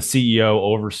kind of the CEO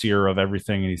overseer of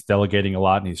everything, and he's delegating a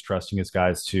lot and he's trusting his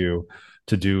guys to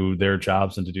do their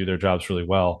jobs and to do their jobs really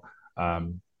well.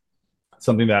 Um,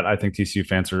 Something that I think TCU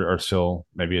fans are still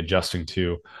maybe adjusting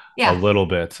to a Yeah, little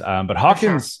bit. But for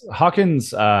sure.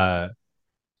 Hawkins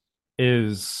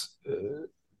is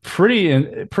pretty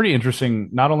interesting.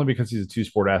 Not only because he's a two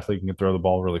sport athlete and can throw the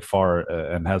ball really far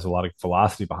and has a lot of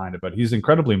velocity behind it, but he's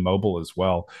incredibly mobile as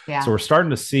well. So Yeah. we're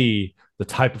starting to see the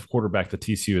type of quarterback that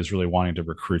TCU is really wanting to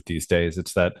recruit these days.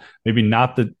 It's that maybe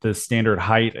not the standard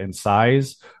height and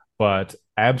size, but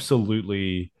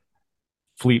absolutely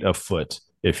fleet of foot,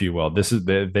 if you will.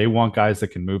 They want guys that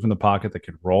can move in the pocket, that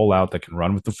can roll out, that can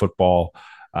run with the football.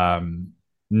 Um,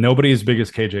 Nobody as big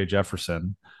as KJ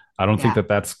Jefferson. I don't think Yeah. that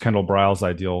that's Kendall Briles'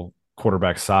 ideal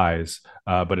quarterback size,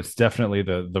 but it's definitely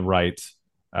the right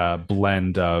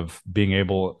blend of being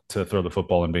able to throw the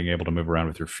football and being able to move around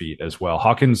with your feet as well.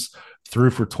 Hawkins threw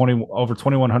for 20 over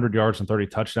 2,100 yards and 30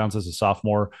 touchdowns as a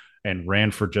sophomore, and ran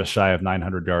for just shy of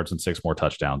 900 yards and 6 more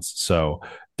touchdowns. So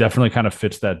definitely kind of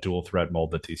fits that dual threat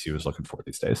mold that TCU is looking for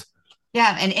these days.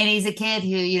 Yeah, and he's a kid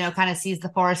who, kind of sees the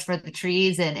forest for the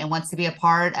trees and wants to be a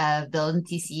part of building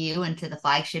TCU into the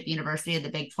flagship university of the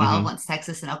Big 12 Mm-hmm. once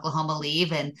Texas and Oklahoma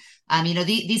leave. And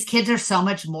these kids are so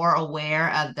much more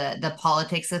aware of the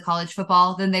politics of college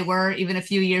football than they were even a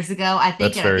few years ago, I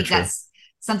think. That's And I very think true. that's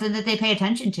something that they pay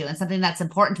attention to and something that's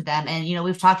important to them. And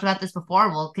we've talked about this before.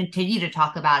 We'll continue to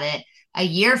talk about it a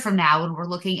year from now when we're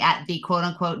looking at the quote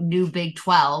unquote new Big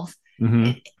 12.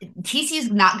 Mm-hmm. TCU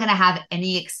is not going to have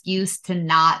any excuse to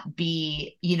not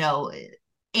be,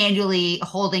 annually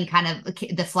holding kind of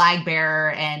the flag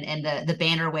bearer and the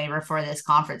banner waiver for this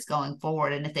conference going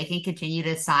forward. And if they can continue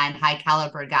to sign high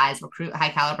caliber guys, recruit high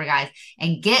caliber guys,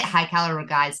 and get high caliber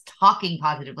guys talking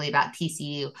positively about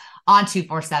TCU on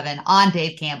 247, on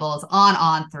Dave Campbell's,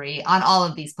 on three, on all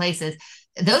of these places,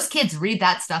 those kids read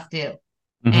that stuff too,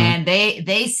 Mm-hmm. and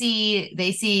they see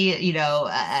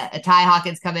a Ty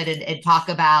Hawkins come in and talk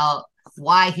about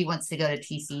why he wants to go to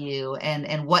TCU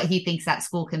and what he thinks that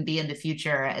school can be in the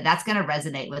future. That's going to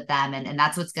resonate with them, and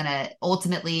that's what's going to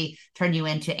ultimately turn you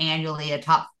into annually a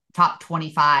top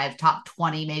 25, top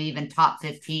 20, maybe even top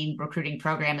 15 recruiting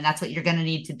program. And that's what you're going to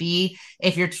need to be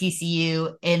if you're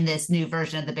TCU in this new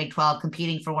version of the Big 12,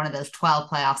 competing for one of those 12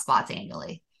 playoff spots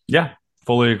annually. Yeah,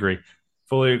 fully agree.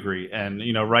 Fully agree. And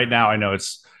right now I know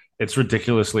it's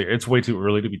way too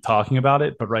early to be talking about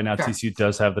it, but right now Sure. TCU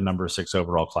does have the number 6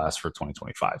 overall class for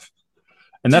 2025.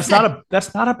 And Which is good.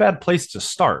 that's not a bad place to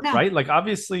start, No, right? Like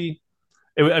obviously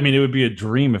it would be a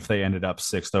dream if they ended up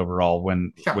sixth overall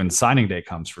sure. when signing day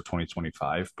comes for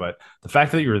 2025. But the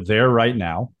fact that you're there right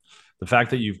now, the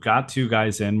fact that you've got two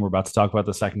guys in, we're about to talk about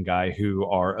the second guy, who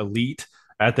are elite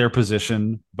at their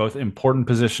position, both important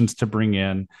positions to bring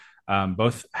in,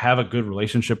 both have a good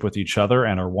relationship with each other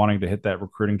and are wanting to hit that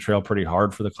recruiting trail pretty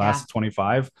hard for the class Yeah. of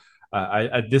 25.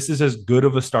 This is as good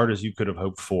of a start as you could have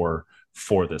hoped for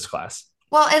this class.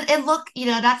 Well, and look,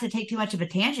 not to take too much of a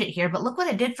tangent here, but look what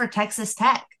it did for Texas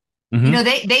Tech.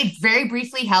 Mm-hmm. They very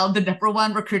briefly held the number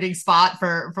one recruiting spot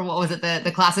for what was it,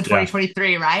 the class of Yeah.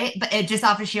 2023, right? But it just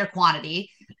off of sheer quantity.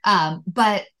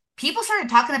 But people started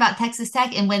talking about Texas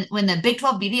Tech, and when the Big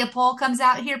 12 media poll comes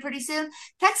out here pretty soon,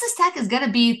 Texas Tech is going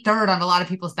to be third on a lot of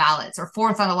people's ballots or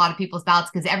fourth on a lot of people's ballots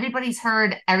because everybody's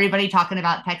heard everybody talking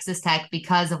about Texas Tech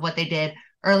because of what they did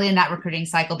early in that recruiting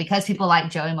cycle, because people like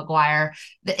Joey McGuire.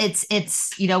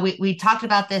 We talked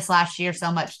about this last year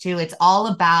so much too. It's all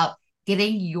about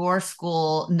getting your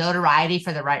school notoriety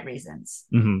for the right reasons.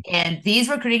 Mm-hmm. And these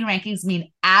recruiting rankings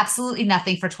mean absolutely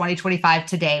nothing for 2025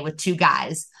 today with two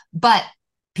guys. But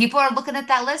people are looking at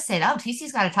that list saying, oh,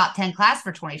 TC's got a top 10 class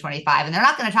for 2025. And they're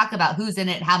not going to talk about who's in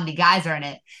it, how many guys are in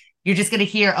it. You're just going to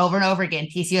hear over and over again,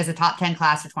 TCU has a top 10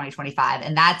 class for 2025.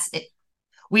 And that's it.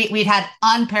 We've had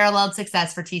unparalleled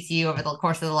success for TCU over the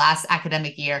course of the last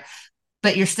academic year,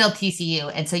 but you're still TCU.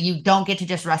 And so you don't get to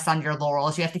just rest on your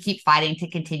laurels. You have to keep fighting to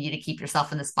continue to keep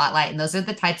yourself in the spotlight. And those are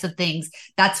the types of things.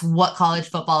 That's what college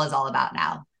football is all about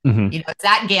now. Mm-hmm. It's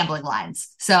that gambling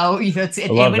lines. So, and I we love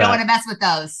don't want that. to mess with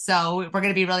those. So we're going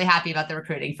to be really happy about the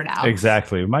recruiting for now.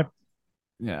 Exactly.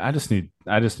 Yeah, I just need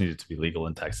it to be legal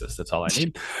in Texas. That's all I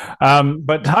need.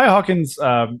 But Ty Hawkins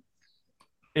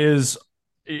is,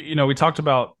 we talked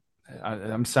about.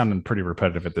 I'm sounding pretty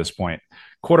repetitive at this point.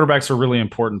 Quarterbacks are really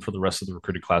important for the rest of the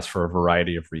recruiting class for a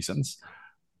variety of reasons.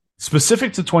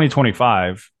 Specific to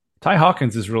 2025, Ty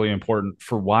Hawkins is really important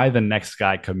for why the next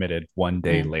guy committed one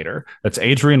day later. That's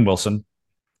Adrian Wilson.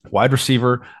 wide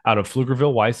receiver out of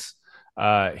Pflugerville Weiss.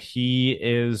 He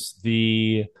is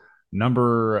the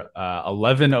number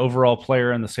 11 overall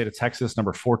player in the state of Texas,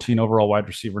 number 14 overall wide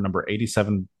receiver, number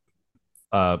 87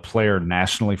 player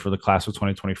nationally for the class of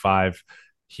 2025.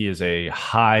 He is a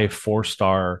high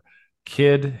 4-star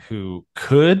kid who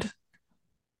could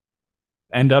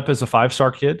end up as a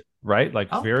 5-star kid, right? Like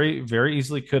Oh, very, very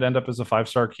easily could end up as a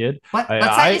 5-star kid. what's that you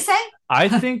I say? I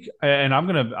think, and I'm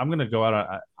gonna go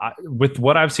out with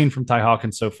what I've seen from Ty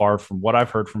Hawkins so far, from what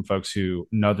I've heard from folks who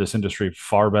know this industry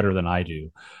far better than I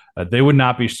do. They would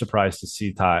not be surprised to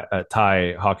see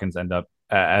Ty Hawkins end up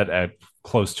at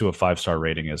close to a 5-star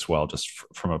rating as well, just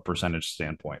from a percentage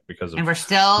standpoint, because And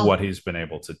of what he's been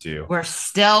able to do. we're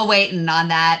still waiting on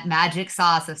that magic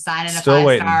sauce of signing a Still five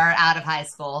waiting. star out of high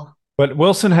school. But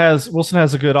Wilson has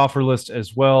a good offer list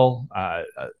as well.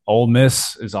 Ole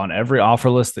Miss is on every offer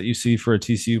list that you see for a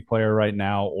TCU player right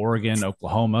now. Oregon,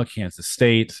 Oklahoma, Kansas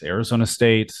State, Arizona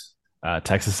State,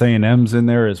 Texas A&M's in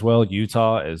there as well.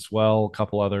 Utah as well. A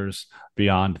couple others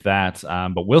beyond that.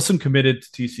 But Wilson committed to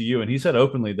TCU, and he said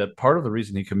openly that part of the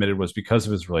reason he committed was because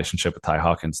of his relationship with Ty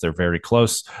Hawkins. They're very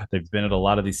close. They've been at a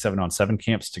lot of these 7-on-7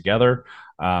 camps together.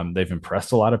 They've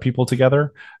impressed a lot of people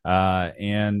together.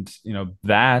 And,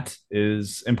 that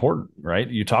is important, right?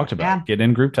 You talked about Yeah. getting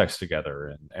in group text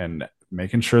together and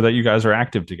making sure that you guys are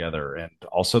active together. And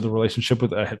also the relationship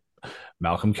with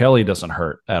Malcolm Kelly doesn't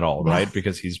hurt at all, right?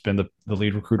 Because he's been the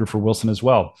lead recruiter for Wilson as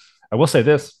well. I will say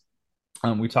this.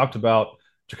 We talked about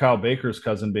Jakyle Baker's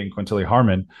cousin being Quintilly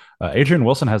Harmon. Adrian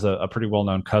Wilson has a pretty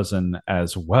well-known cousin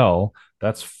as well.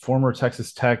 That's former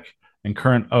Texas Tech and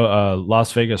current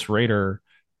Las Vegas Raider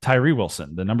Tyree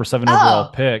Wilson, the number 7 overall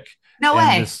Oh, pick no in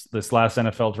way. this last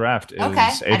NFL draft, Okay.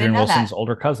 is I didn't Adrian know that. Wilson's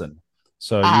older cousin.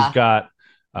 So you've Uh, got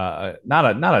not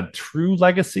a true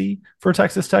legacy for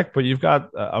Texas Tech, but you've got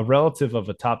a relative of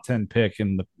a top 10 pick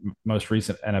in the most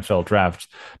recent NFL draft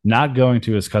not going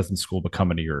to his cousin's school but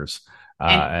coming to yours.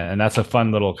 and And that's a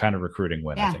fun little kind of recruiting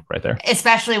win, I yeah, think, right there.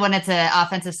 especially when it's an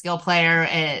offensive skill player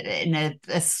in a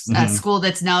Mm-hmm. school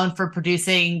that's known for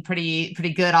producing pretty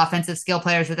good offensive skill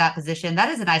players at that position. That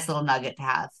is a nice little nugget to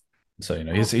have. So,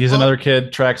 he's Well, another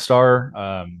kid, track star,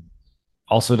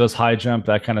 also does high jump,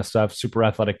 that kind of stuff. Super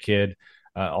athletic kid.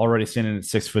 Already standing at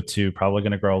 6'2", probably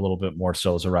going to grow a little bit more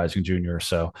still as a rising junior.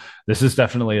 So this is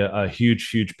definitely a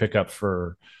huge pickup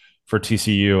for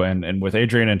TCU, and with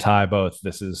Adrian and Ty both,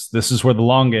 this is where the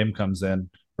long game comes in,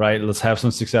 right? Let's have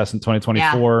some success in yeah,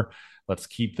 2024. Let's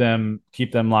keep them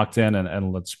locked in,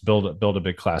 and let's build a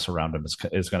big class around them.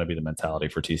 Is going to be the mentality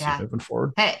for TCU yeah. moving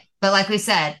forward. Hey, but like we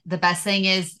said, the best thing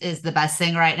is the best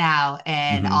thing right now,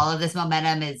 and Mm-hmm. all of this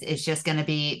momentum is just going to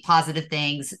be positive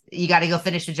things. You got to go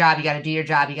finish the job. You got to do your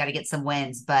job. You got to get some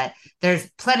wins. But there's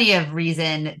plenty of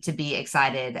reason to be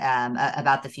excited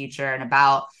about the future and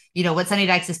about what Sonny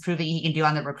Dykes is proving he can do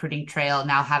on the recruiting trail.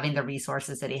 Now having the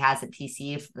resources that he has at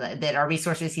TCU that are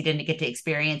resources he didn't get to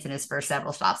experience in his first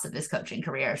several stops of his coaching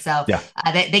career. So Yeah.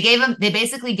 they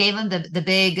basically gave him the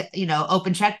big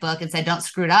open checkbook and said don't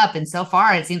screw it up. And so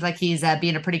far it seems like he's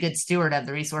being a pretty good steward of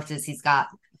the resources he's got.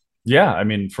 Yeah, I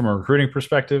mean, from a recruiting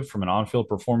perspective, from an on-field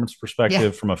performance Yeah,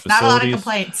 perspective, from a not a lot of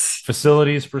complaints.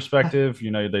 facilities perspective,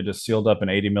 they just sealed up an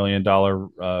 $80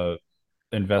 million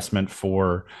investment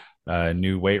for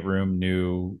new weight room,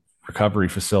 new recovery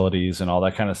facilities, and all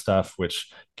that kind of stuff,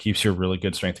 which keeps your really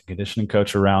good strength and conditioning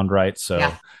coach around, right? So,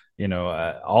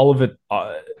 Yeah, all of it.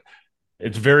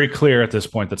 It's very clear at this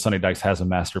point that Sonny Dykes has a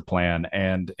master plan,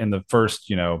 and in the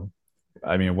first,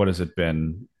 I mean, what has it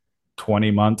been,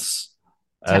 20 months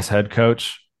yeah, as head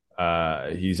coach?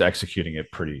 He's executing it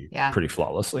yeah. pretty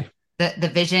flawlessly.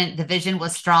 The vision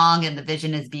was strong, and the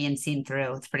vision is being seen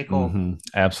through. It's pretty cool. Mm-hmm.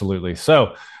 Absolutely.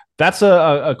 So that's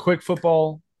a quick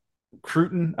football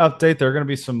recruiting update. There are going to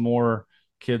be some more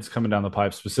kids coming down the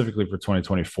pipe specifically for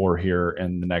 2024 here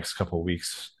in the next couple of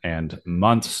weeks and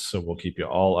months. So we'll keep you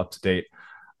all up to date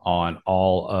on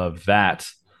all of that.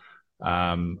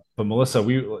 But Melissa,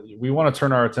 we want to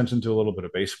turn our attention to a little bit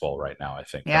of baseball right now, I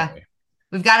think, Yeah, don't we?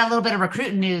 we've got a little bit of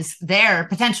recruiting news there,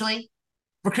 potentially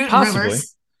recruiting Possibly.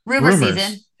 rumor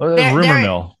season. Rumors. There Rumor there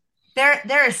mill.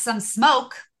 there is some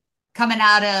smoke coming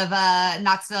out of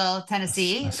Knoxville, I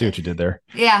Tennessee. see what you did there.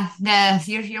 Yeah, no,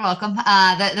 you're welcome.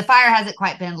 The fire hasn't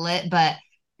quite been lit, but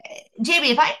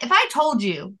Jamie, if I told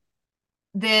you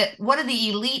that one of the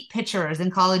elite pitchers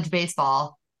in college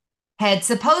baseball had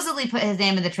supposedly put his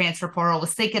name in the transfer portal,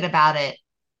 was thinking about it,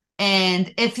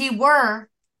 and if he were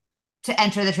to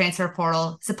enter the transfer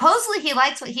portal, supposedly he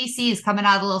likes what he sees coming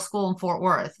out of the little school in Fort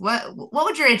Worth. What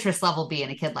would your interest level be in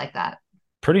a kid like that?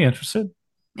 Pretty interested.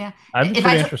 Yeah, I'd be if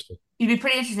pretty interested. you'd be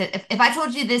pretty interested if I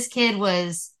told you this kid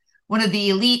was one of the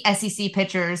elite SEC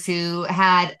pitchers who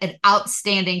had an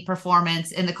outstanding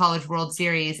performance in the College World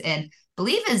Series, and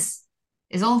believe is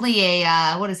only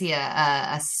a what is he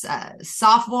a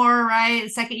sophomore, right?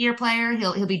 Second year player.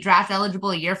 He'll be draft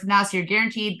eligible a year from now, so you're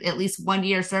guaranteed at least 1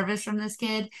 year service from this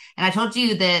kid. And I told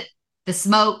you that the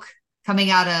smoke coming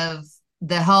out of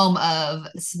the home of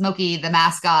Smokey the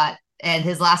mascot, and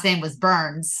his last name was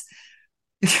Burns.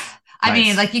 I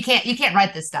mean, Nice. like you can't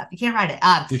write this stuff. You can't write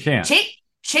it. You can't.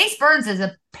 Chase Burns is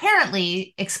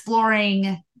apparently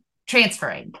exploring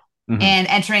transferring Mhm. and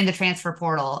entering the transfer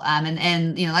portal.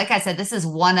 And like I said, this is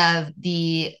one of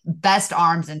the best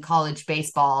arms in college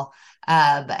baseball.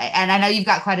 And I know you've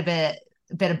got quite a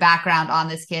bit of background on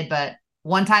this kid, but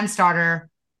one-time starter,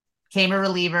 came a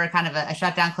reliever, kind of a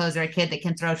shutdown closer, a kid that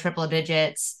can throw triple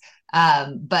digits.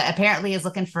 But apparently is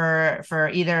looking for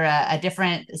either a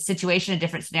different situation, a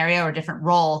different scenario, or a different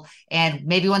role, and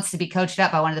maybe wants to be coached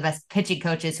up by one of the best pitching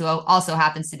coaches who also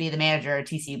happens to be the manager of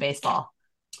TCU baseball.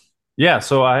 Yeah,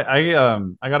 so I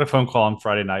got a phone call on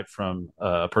Friday night from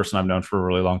a person I've known for a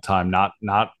really long time,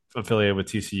 not affiliated with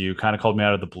TCU. Kind of called me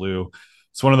out of the blue.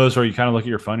 It's one of those where you kind of look at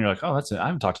your phone, you're like, oh, that's it. I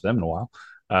haven't talked to them in a while.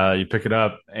 You pick it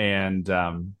up, and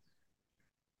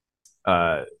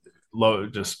uh,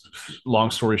 just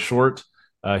long story short,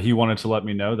 he wanted to let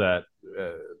me know that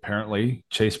apparently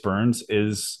Chase Burns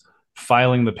is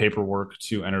filing the paperwork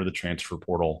to enter the transfer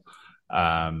portal,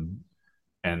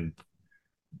 and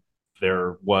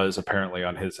there was apparently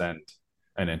on his end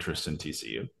an interest in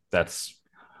TCU. That's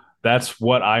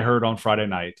what I heard on Friday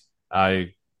night.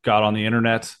 I got on the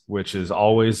internet, which is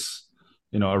always,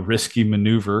 a risky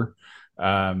maneuver,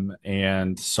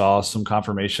 and saw some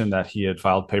confirmation that he had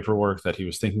filed paperwork, that he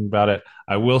was thinking about it.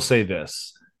 I will say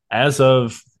this: as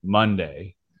of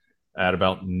Monday at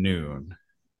about noon,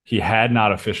 he had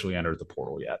not officially entered the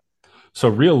portal yet. So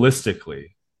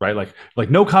realistically, right, like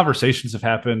no conversations have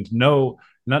happened, no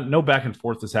back and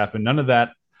forth has happened, none of that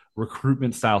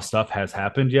recruitment style stuff has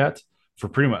happened yet for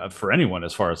pretty much for anyone,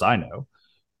 as far as I know,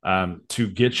 to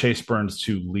get Chase Burns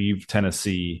to leave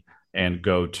Tennessee and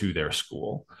go to their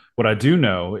school. What I do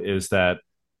know is that,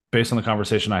 based on the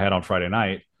conversation I had on Friday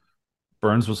night,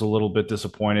 Burns was a little bit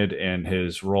disappointed in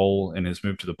his role in his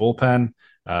move to the bullpen,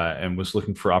 and was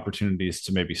looking for opportunities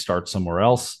to maybe start somewhere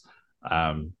else.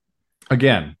 Um,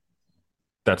 Again,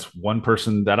 that's one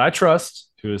person that I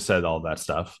trust who has said all that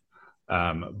stuff.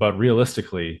 But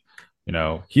realistically,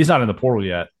 he's not in the portal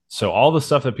yet. So all the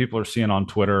stuff that people are seeing on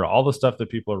Twitter, all the stuff that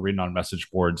people are reading on message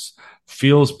boards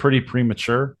feels pretty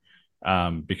premature,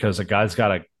 because a guy's got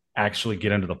to actually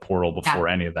get into the portal Yeah, before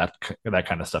any of that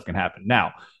kind of stuff can happen.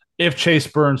 Now, if Chase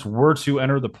Burns were to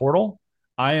enter the portal,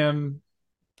 I am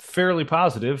fairly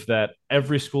positive that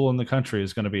every school in the country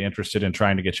is going to be interested in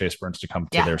trying to get Chase Burns to come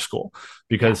to yeah, their school, yeah,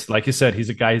 because, like you said, he's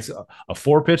a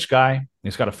four pitch guy.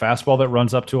 He's got a fastball that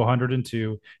runs up to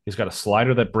 102. He's got a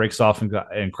slider that breaks off and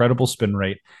got an incredible spin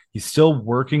rate. He's still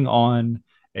working on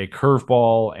a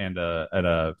curveball and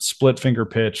a split finger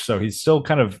pitch, so he's still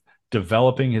kind of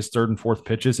developing his third and fourth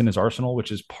pitches in his arsenal,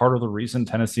 which is part of the reason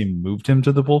Tennessee moved him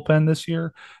to the bullpen this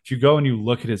year. If you go and you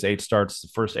look at his 8 starts, the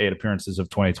first 8 appearances of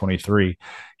 2023,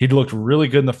 he'd looked really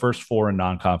good in the first 4 in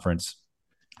non-conference.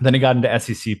 Then he got into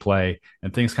SEC play,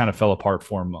 and things kind of fell apart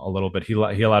for him a little bit. He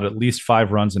allowed at least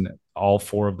 5 runs in all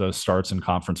 4 of those starts in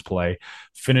conference play.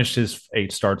 Finished his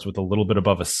 8 starts with a little bit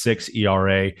above a 6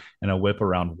 ERA and a WHIP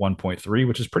around 1.3,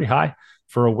 which is pretty high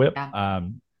for a WHIP. yeah.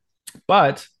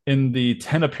 But in the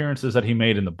 10 appearances that he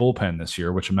made in the bullpen this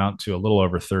year, which amount to a little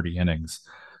over 30 innings,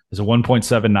 is a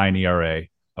 1.79 ERA,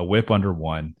 a WHIP under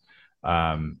 1.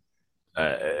 Um,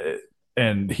 uh,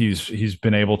 and he's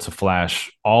been able to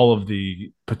flash all of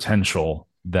the potential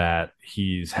that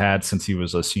he's had since he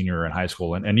was a senior in high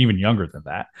school, and even younger than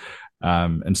that.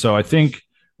 And so I think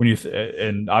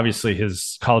and obviously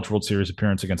his College World Series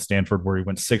appearance against Stanford, where he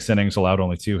went 6 innings, allowed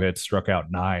only 2 hits, struck out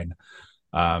 9,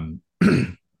 um,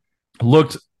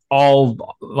 looked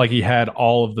all like he had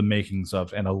all of the makings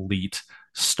of an elite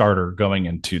starter going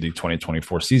into the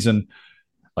 2024 season.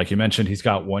 Like you mentioned, he's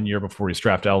got 1 year before he's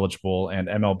draft eligible, and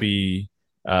MLB,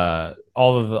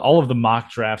 all of the mock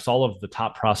drafts, all of the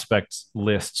top prospects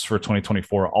lists for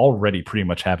 2024 already pretty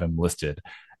much have him listed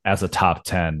as a top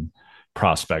 10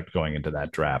 prospect going into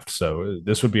that draft. So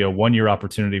this would be a 1 year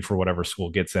opportunity for whatever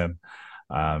school gets him.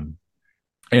 Um,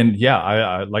 and yeah,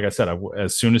 I like I said,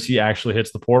 as soon as he actually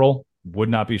hits the portal, would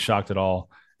not be shocked at all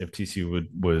if TCU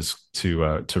was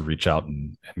to reach out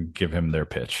and give him their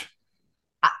pitch,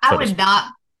 I so to would speak.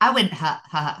 not. I would.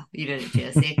 You did it,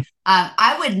 Jesse.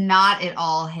 I would not at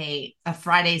all hate a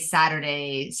Friday,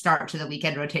 Saturday start to the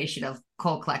weekend rotation of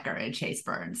Cole Klecker and Chase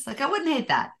Burns. Like, I wouldn't hate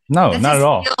that. No, That not at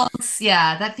just all. feels,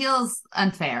 yeah, that feels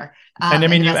unfair And I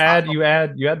in mean, the you best add, possible you way.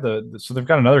 add, you add so they've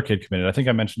got another kid committed. I think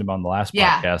I mentioned him on the last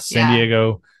Yeah, podcast. San yeah,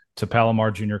 Diego to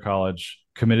Palomar Junior College,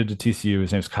 committed to TCU.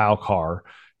 His name's Kyle Carr.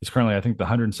 He's currently, I think, the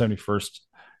 171st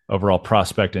overall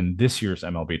prospect in this year's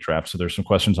MLB draft. So there's some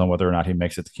questions on whether or not he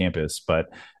makes it to campus. But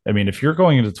I mean, if you're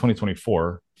going into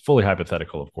 2024, fully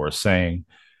hypothetical, of course, saying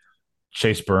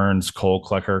Chase Burns, Cole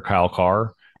Klecker, Kyle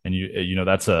Carr, and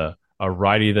that's a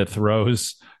righty that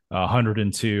throws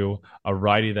 102, a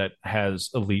righty that has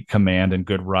elite command and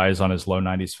good rise on his low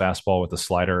 90s fastball with a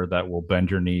slider that will bend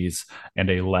your knees, and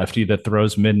a lefty that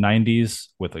throws mid 90s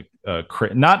with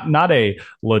not a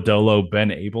Lodolo Ben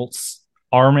Abeltz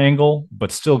arm angle,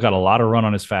 but still got a lot of run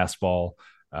on his fastball.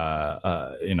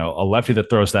 A lefty that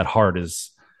throws that hard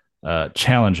is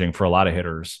challenging for a lot of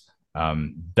hitters. I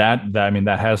mean,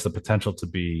 that has the potential to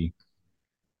be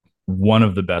one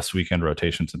of the best weekend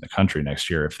rotations in the country next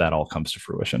year if that all comes to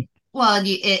fruition. Well,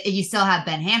 you still have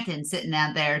Ben Hampton sitting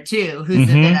out there too, who's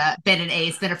Mm-hmm. been an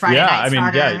ace, been a Friday Yeah, night I mean,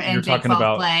 yeah, starter you're in Big talking 12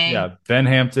 about play. Ben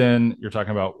Hampton. You're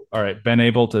talking about all right, Ben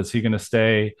Abelt. Is he going to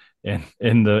stay in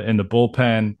the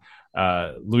bullpen?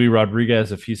 Louis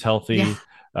Rodriguez, if he's Yeah, healthy.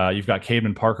 You've got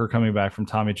Caden Parker coming back from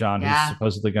Tommy John, who's yeah,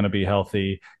 supposedly going to be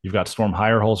healthy. You've got Storm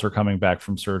Heyerholzer coming back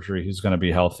from surgery, who's going to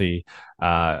be healthy.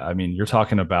 I mean, you're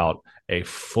talking about a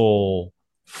full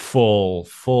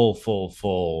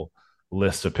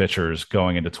list of pitchers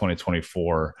going into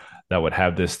 2024 that would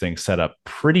have this thing set up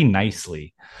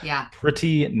yeah,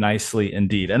 pretty nicely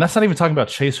indeed. And that's not even talking about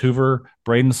Chase Hoover,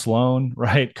 Braden Sloan,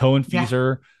 right? Cohen yeah.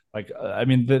 Feezer. Like, I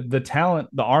mean, the talent,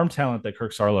 the arm talent that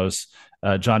Kirk Sarlos,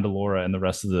 John DeLora, and the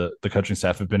rest of the coaching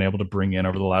staff have been able to bring in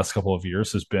over the last couple of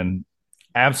years has been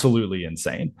absolutely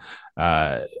insane.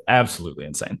 Absolutely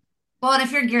insane. Well, and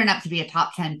if you're gearing up to be a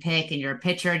top 10 pick and you're a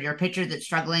pitcher that's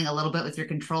struggling a little bit with your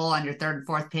control on your third and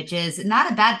fourth pitches,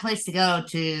 not a bad place to go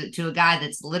to a guy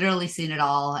that's literally seen it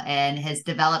all and has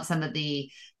developed some of the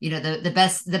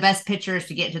best pitchers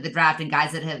to get into the draft and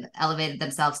guys that have elevated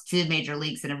themselves to major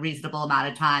leagues in a reasonable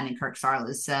amount of time in Kirk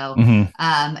Saarloos. So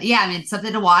Mm-hmm. yeah, I mean,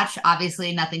 something to watch.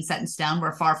 Obviously, nothing set in stone.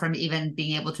 We're far from even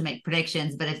being able to make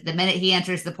predictions, but if the minute he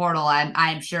enters the portal,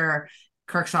 I'm sure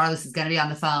Kirk Saarloos is going to be on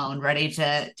the phone, ready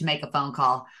to make a phone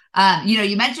call.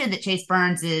 You mentioned that Chase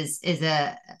Burns is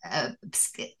a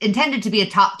intended to be a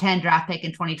top 10 draft pick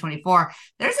in 2024.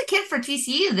 There's a kid for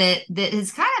TCU that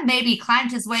has kind of maybe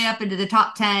climbed his way up into the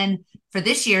top 10 for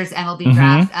this year's MLB Mm-hmm.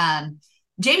 draft.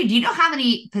 Jamie, do you know how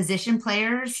many position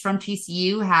players from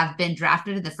TCU have been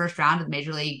drafted in the first round of the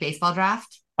Major League Baseball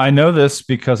draft? I know this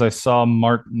because I saw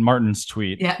Martin's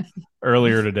tweet Yeah,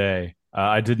 earlier today.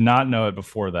 I did not know it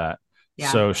before that. yeah.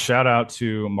 So shout out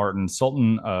to Martin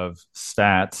Sultan of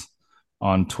Stat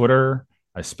on Twitter.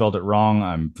 I spelled it wrong.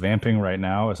 I'm vamping right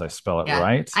now as I spell it Yeah,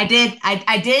 right. I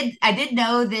did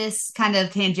know this kind of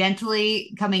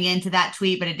tangentially coming into that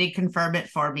tweet, but it did confirm it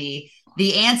for me.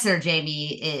 The answer,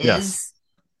 Jamie, Yes. is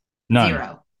None.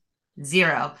 zero,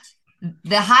 zero.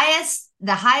 The highest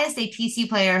a TC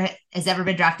player has ever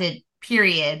been drafted,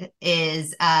 period,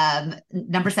 is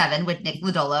number 7 with Nick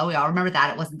Lodolo. We all remember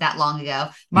that. It wasn't that long ago.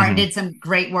 Martin Mm-hmm. did some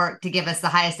great work to give us the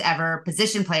highest ever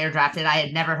position player drafted. I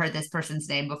had never heard this person's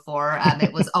name before.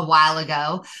 It was a while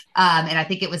ago. And I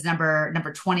think it was number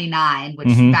 29, which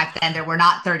Mm-hmm. back then there were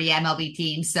not 30 MLB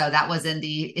teams. So that was in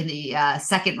the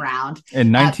second round.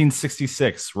 In Uh,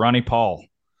 1966, Ronnie Paul.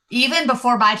 Even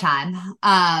before my time.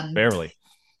 Barely.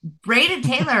 Braden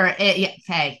Taylor, yeah,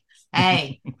 hey,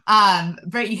 you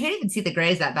can't even see the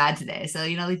grays that bad today, so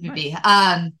leave me be.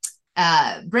 Nice.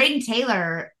 Braden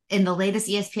Taylor in the latest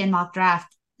ESPN mock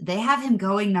draft, they have him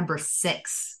going number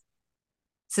 6.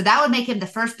 So that would make him the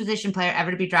first position player ever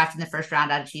to be drafted in the first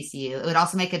round out of TCU. It would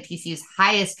also make him TCU's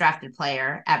highest drafted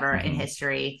player ever in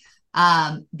history.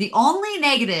 The only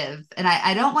negative, and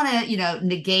I don't want to,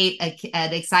 negate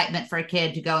an excitement for a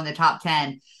kid to go in the top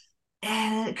 10.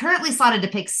 Currently slotted to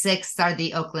pick 6th are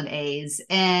the Oakland A's.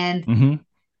 And Mm-hmm.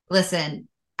 listen,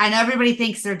 I know everybody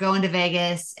thinks they're going to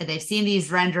Vegas and they've seen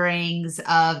these renderings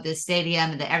of the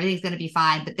stadium and that everything's going to be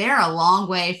fine, but they're a long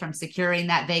way from securing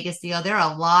that Vegas deal. There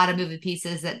are a lot of moving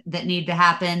pieces that need to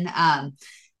happen.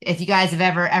 If you guys have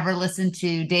ever listened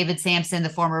to David Sampson, the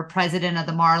former president of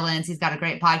the Marlins, he's got a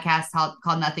great podcast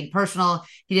called Nothing Personal.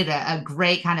 He did a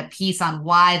great kind of piece on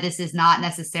why this is not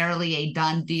necessarily a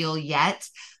done deal yet.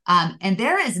 And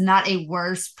there is not a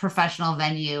worse professional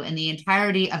venue in the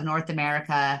entirety of North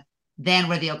America than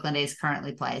where the Oakland A's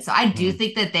currently play. So I do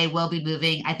think that they will be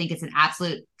moving. I think it's an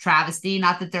absolute travesty,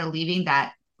 not that they're leaving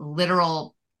that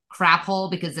literal crap hole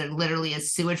because there literally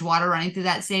is sewage water running through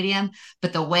that stadium.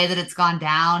 But the way that it's gone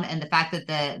down and the fact that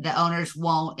the owners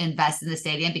won't invest in the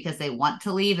stadium because they want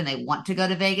to leave and they want to go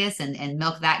to Vegas and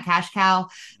milk that cash cow.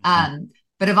 Mhm.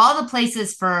 But of all the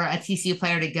places for a TCU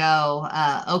player to go,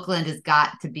 Oakland has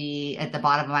got to be at the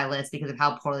bottom of my list because of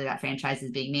how poorly that franchise is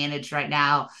being managed right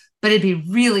now. But it'd be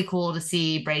really cool to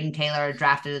see Braden Taylor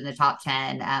drafted in the top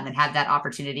 10 and have that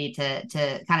opportunity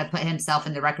to kind of put himself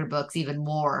in the record books even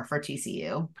more for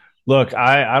TCU. Look,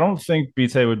 I don't think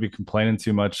BT would be complaining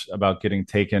too much about getting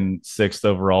taken sixth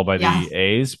overall by Yeah. the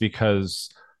A's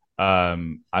because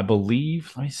I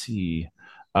believe, let me see,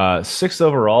 sixth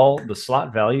overall, the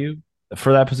slot value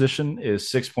for that position is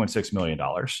 $6.6 million. A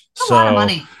lot of So,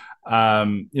 money.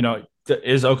 you know,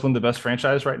 is Oakland the best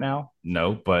franchise right now?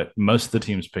 No, but most of the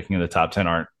teams picking in the top 10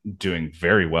 aren't doing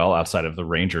very well outside of the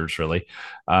Rangers, really,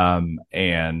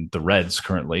 and the Reds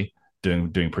currently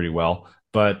doing pretty well.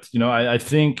 But, I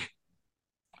think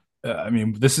I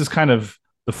mean, this is kind of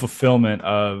the fulfillment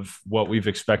of what we've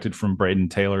expected from Braden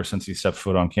Taylor since he stepped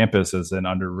foot on campus as an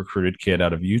under recruited kid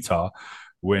out of Utah.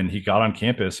 When he got on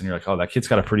campus, and you're like, oh, that kid's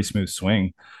got a pretty smooth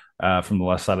swing from the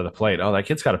left side of the plate. Oh, that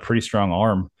kid's got a pretty strong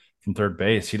arm from third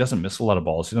base. He doesn't miss a lot of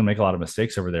balls. He doesn't make a lot of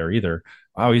mistakes over there either.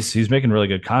 Oh, he's making really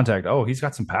good contact. Oh, he's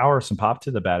got some power, some pop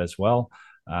to the bat as well.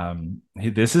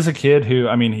 This is a kid who,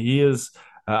 I mean, he is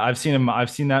I've seen him. I've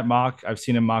seen that mock. I've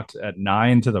seen him mocked at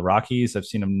 9 to the Rockies. I've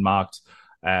seen him mocked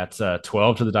at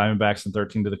 12 to the Diamondbacks and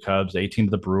 13 to the Cubs, 18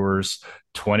 to the Brewers,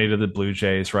 20 to the Blue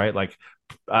Jays. Right? Like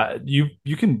you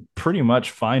can pretty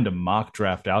much find a mock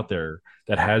draft out there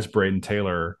that has Braden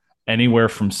Taylor anywhere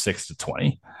from 6 to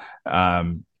 20.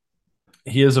 Um,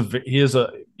 he's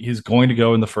going to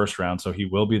go in the first round, so he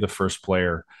will be the first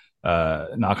player,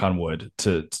 knock on wood,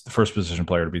 to the first position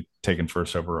player to be taken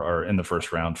first over or in the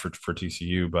first round for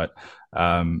TCU. But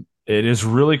it is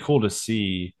really cool to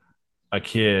see a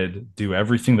kid do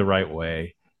everything the right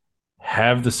way,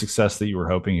 have the success that you were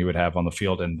hoping he would have on the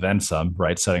field, and then some,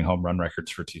 right? Setting home run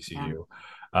records for Yeah.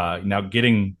 TCU. Now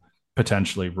getting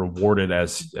potentially rewarded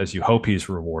as you hope he's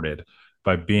rewarded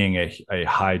by being a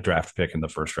high draft pick in the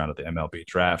first round of the MLB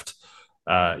draft.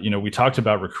 We talked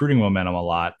about recruiting momentum a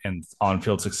lot and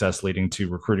on-field success leading to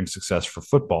recruiting success for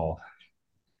football.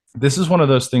 This is one of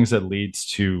those things that leads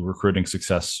to recruiting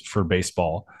success for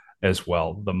baseball as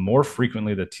well. The more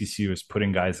frequently that TCU is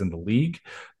putting guys in the league,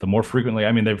 the more frequently,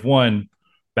 I mean, they've won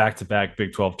back-to-back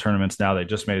Big 12 tournaments now. They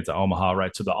just made it to Omaha,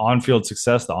 right? So the on-field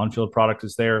success, the on-field product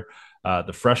is there.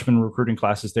 The freshman recruiting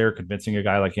class is there, convincing a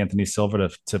guy like Anthony Silva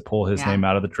to pull his Yeah. name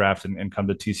out of the draft and come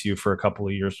to TCU for a couple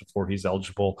of years before he's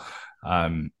eligible.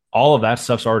 All of that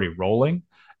stuff's already rolling.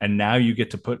 And now you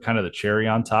get to put kind of the cherry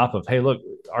on top of, hey, look,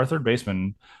 our third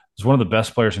baseman is one of the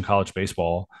best players in college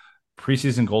baseball,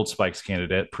 preseason Gold Spikes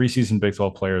candidate, preseason Big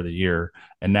 12 Player of the Year,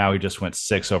 and now he just went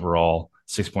six overall,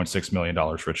 $6.6 million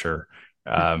richer.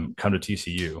 Come to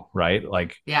TCU, right?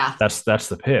 Like Yeah. that's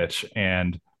the pitch,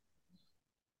 and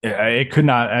it could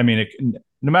not. I mean,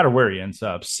 no matter where he ends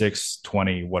up, 6,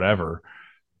 20, whatever,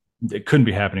 it couldn't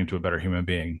be happening to a better human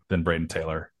being than Braden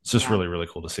Taylor. It's just Yeah. really, really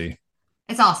cool to see.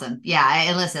 It's awesome. Yeah.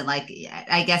 And listen, like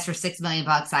I guess for $6 million,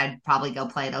 I'd probably go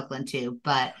play at Oakland too.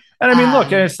 But And I mean, look,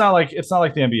 um, it's not like the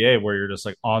NBA where you're just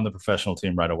like on the professional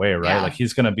team right away, right? Like yeah.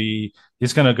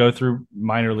 he's gonna go through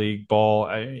minor league ball.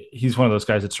 He's one of those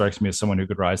guys that strikes me as someone who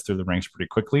could rise through the ranks pretty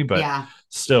quickly, but Yeah.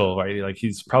 still, right? Like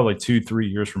he's probably 2, 3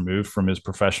 years removed from his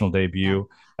professional Yeah. debut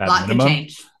A at lot can minimum,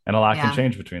 change. and a lot can Yeah.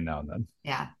 change between now and then.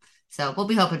 Yeah. So we'll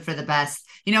be hoping for the best.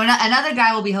 Another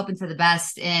guy we'll be hoping for the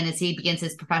best in as he begins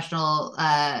his professional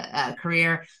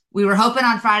career. We were hoping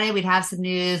on Friday we'd have some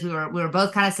news. We were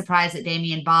both kind of surprised that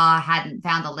Damian Baugh hadn't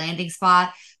found a landing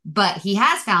spot, but he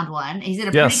has found one. He's in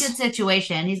a pretty good Yes.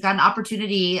 situation. He's got an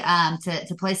opportunity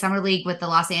to play summer league with the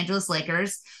Los Angeles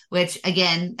Lakers, which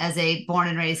again, as a born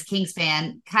and raised Kings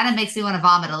fan, kind of makes me want to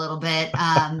vomit a little bit.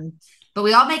 But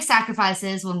we all make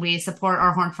sacrifices when we support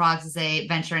our Horned Frogs as they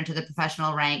venture into the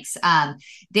professional ranks.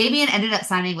 Damian ended up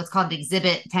signing what's called an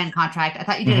Exhibit 10 contract. I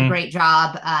thought you did a Mm-hmm. great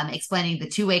job explaining the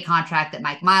two-way contract that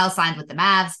Mike Miles signed with the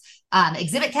Mavs.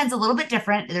 Exhibit 10 is a little bit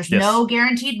different. There's Yes. no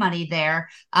guaranteed money there,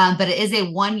 but it is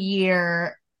a 1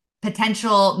 year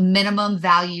potential minimum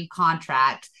value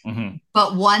contract, Mm-hmm.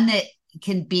 but one that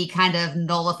can be kind of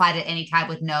nullified at any time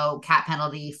with no cap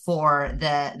penalty for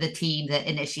the team that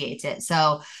initiates it.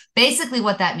 So basically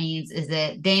what that means is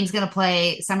that Dame's going to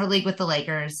play summer league with the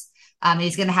Lakers.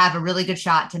 He's going to have a really good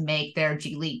shot to make their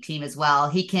G League team as well.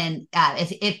 He can,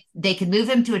 if they can move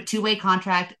him to a two-way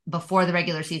contract before the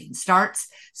regular season starts.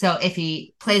 So if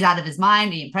he plays out of his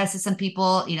mind, he impresses some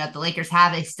people, if the Lakers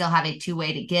they still have a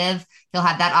two-way to give, he'll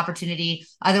have that opportunity.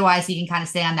 Otherwise, he can kind of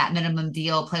stay on that minimum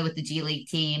deal, play with the G League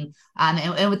team.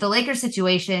 And with the Lakers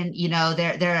situation,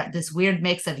 they're this weird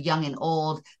mix of young and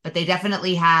old, but they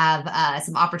definitely have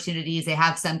some opportunities. They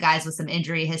have some guys with some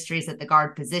injury histories at the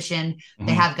guard position.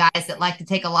 They have guys that like to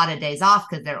take a lot of days off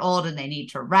because they're old and they need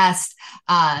to rest.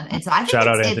 And so I think shout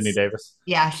out Anthony Davis.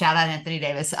 Yeah, shout out Anthony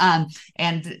Davis.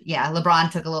 And yeah, LeBron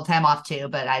took a little time off too,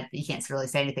 but you can't really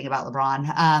say anything about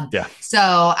LeBron. Yeah. So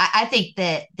I think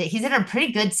that he's in a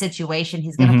pretty good situation.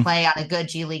 He's going to play on a good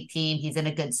G League team. He's in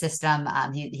a good system.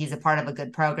 He's a part of a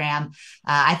good program.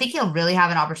 I think he'll really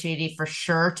have an opportunity for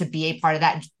sure to be a part of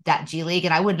that G League.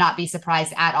 And I would not be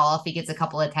surprised at all if he gets a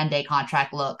couple of 10-day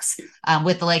contract looks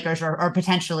with the Lakers or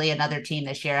potentially another team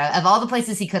this year. Of all the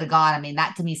places he could have gone, I mean,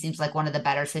 that to me seems like one of the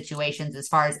better situations as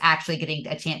far as actually getting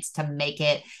a chance to make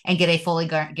it and get a fully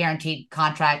guaranteed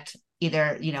contract,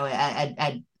 either,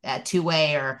 a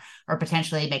two-way or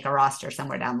potentially make a roster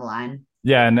somewhere down the line.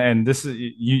 Yeah, and this is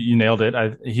you nailed it.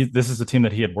 This is a team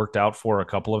that he had worked out for a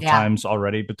couple of times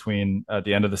already between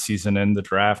the end of the season and the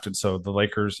draft, and so the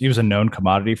Lakers. He was a known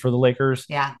commodity for the Lakers.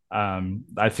 Yeah,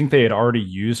 I think they had already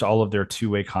used all of their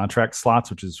two-way contract slots,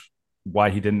 which is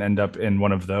why he didn't end up in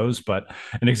one of those. But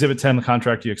an Exhibit 10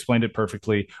 contract, you explained it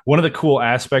perfectly. One of the cool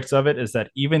aspects of it is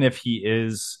that even if he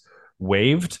is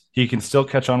waived, he can still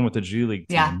catch on with the G League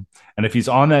team, and if he's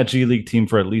on that G League team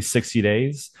for at least 60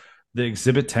 days. The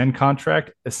Exhibit 10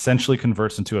 contract essentially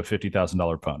converts into a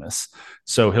 $50,000 bonus.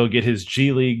 So he'll get his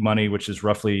G League money, which is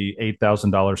roughly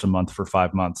 $8,000 a month for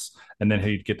 5 months. And then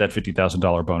he'd get that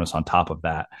 $50,000 bonus on top of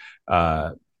that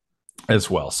as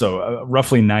well. So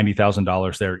roughly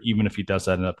 $90,000 there, even if he does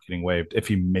end up getting waived, if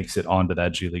he makes it onto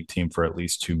that G League team for at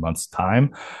least 2 months'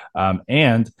 time.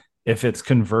 And if it's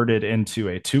converted into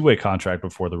a two-way contract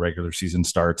before the regular season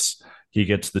starts, he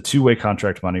gets the two-way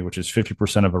contract money, which is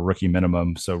 50% of a rookie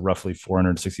minimum, so roughly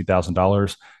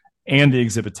 $460,000. And the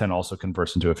Exhibit 10 also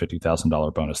converts into a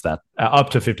 $50,000 bonus, that up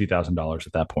to $50,000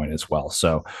 at that point as well.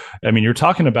 So, I mean, you're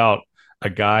talking about a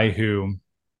guy who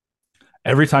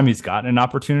every time he's gotten an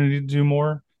opportunity to do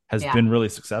more has been really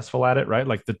successful at it, right?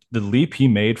 Like the leap he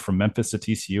made from Memphis to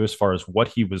TCU as far as what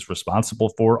he was responsible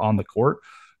for on the court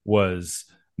was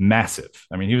massive.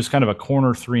 I mean, he was kind of a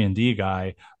corner 3-and-D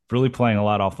guy, really playing a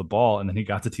lot off the ball, and then he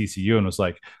got to TCU and was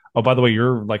like, "Oh, by the way,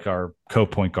 you're like our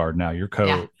co-point guard now. You're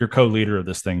co-leader of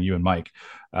this thing, you and Mike."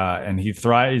 And he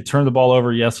thrived. He turned the ball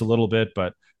over, yes, a little bit,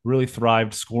 but really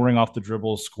thrived, scoring off the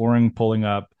dribble, scoring, pulling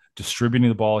up, distributing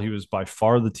the ball. He was by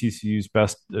far the TCU's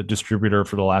best distributor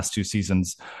for the last 2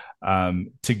 seasons.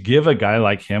 To give a guy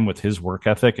like him with his work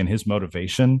ethic and his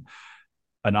motivation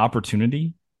an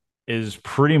opportunity is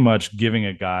pretty much giving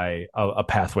a guy a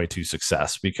pathway to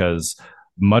success, because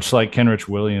much like Kenrich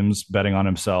Williams betting on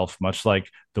himself, much like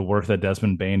the work that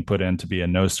Desmond Bane put in to be a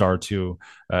no-star to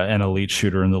an elite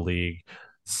shooter in the league,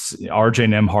 RJ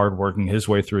Nembhard working his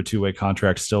way through a two-way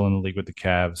contract, still in the league with the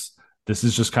Cavs. This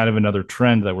is just kind of another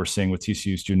trend that we're seeing with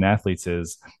TCU student athletes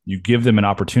is you give them an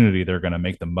opportunity, they're going to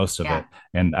make the most of it.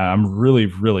 And I'm really,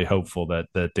 really hopeful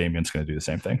that Damian's going to do the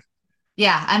same thing.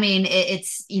 Yeah, I mean,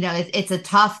 it's a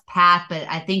tough path, but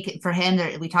I think for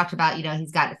him, we talked about,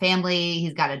 he's got a family,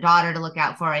 he's got a daughter to look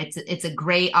out for. It's a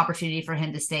great opportunity for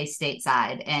him to stay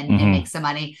stateside and make some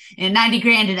money. And 90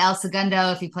 grand in El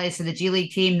Segundo, if he plays for the G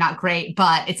League team, not great,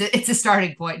 but it's a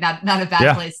starting point, not a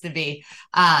bad place to be.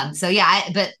 I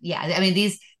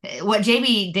mean, what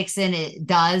JB Dixon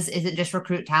does isn't just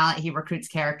recruit talent, he recruits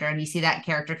character, and you see that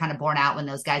character kind of borne out when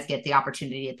those guys get the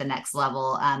opportunity at the next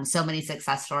level. So many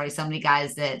success stories, so many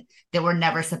guys that were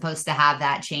never supposed to have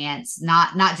that chance,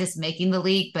 not just making the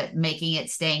league, but making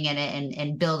it, staying in it,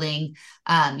 and building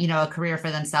a career for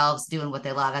themselves, doing what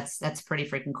they love. That's pretty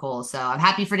freaking cool. So I'm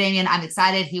happy for Damian. I'm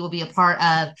excited. He will be a part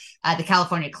of the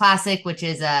California Classic, which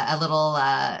is a little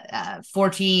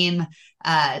 4-team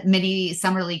mini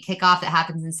summer league kickoff that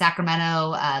happens in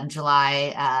Sacramento,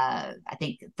 July, I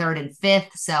think 3rd and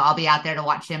 5th. So I'll be out there to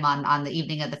watch him on the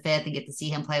evening of the 5th and get to see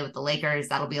him play with the Lakers.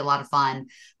 That'll be a lot of fun.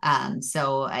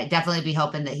 So I definitely be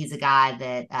hoping that he's a guy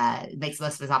that makes the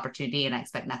most of his opportunity, and I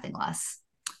expect nothing less.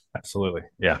 Absolutely.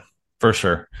 Yeah, for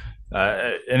sure.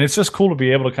 And it's just cool to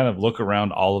be able to kind of look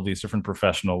around all of these different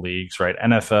professional leagues, right?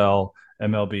 NFL,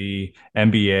 MLB,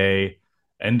 NBA,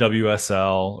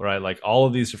 NWSL, right? Like all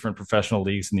of these different professional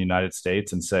leagues in the United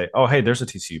States, and say, oh, hey, there's a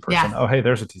TCU person. Oh, hey,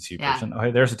 there's a TCU person. Oh, hey,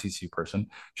 there's a TCU person.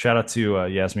 Shout out to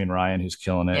Yasmin Ryan, who's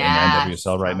killing it in the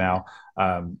NWSL right now.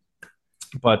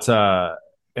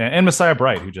 and Messiah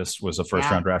Bright, who just was a first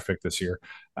Yeah. round draft pick this year.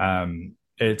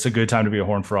 It's a good time to be a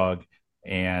Horned Frog,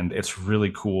 and it's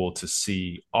really cool to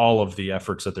see all of the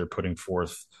efforts that they're putting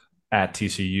forth at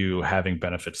TCU having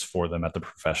benefits for them at the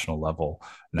professional level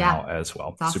Yeah. now as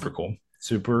well. It's Super awesome. cool.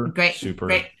 Super, Great, great,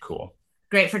 super cool.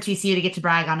 great for TCU to get to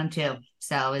brag on them too.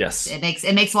 So Yes. it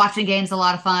makes watching games a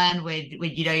lot of fun when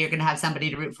you know you're going to have somebody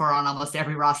to root for on almost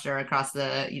every roster across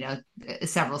the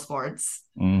several sports.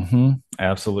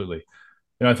 Absolutely.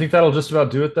 I think that'll just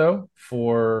about do it though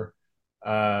for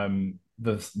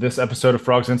this episode of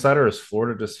Frogs Insider. As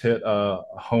Florida just hit a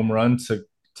home run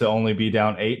to only be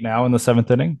down 8 now in the seventh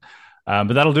inning.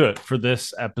 But that'll do it for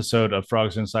this episode of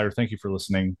Frogs Insider. Thank you for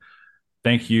listening.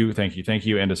 Thank you, thank you, thank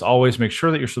you. And as always, make sure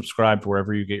that you're subscribed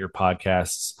wherever you get your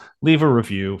podcasts. Leave a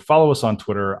review. Follow us on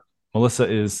Twitter. Melissa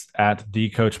is at the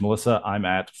Coach Melissa. I'm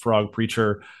at Frog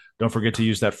Preacher. Don't forget to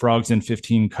use that Frogs in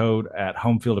 15 code at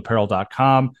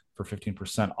homefieldapparel.com for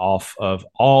 15% off of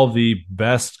all the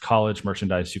best college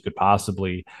merchandise you could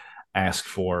possibly ask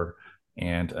for.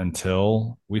 And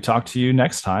until we talk to you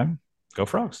next time, go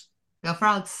Frogs. Go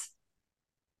Frogs.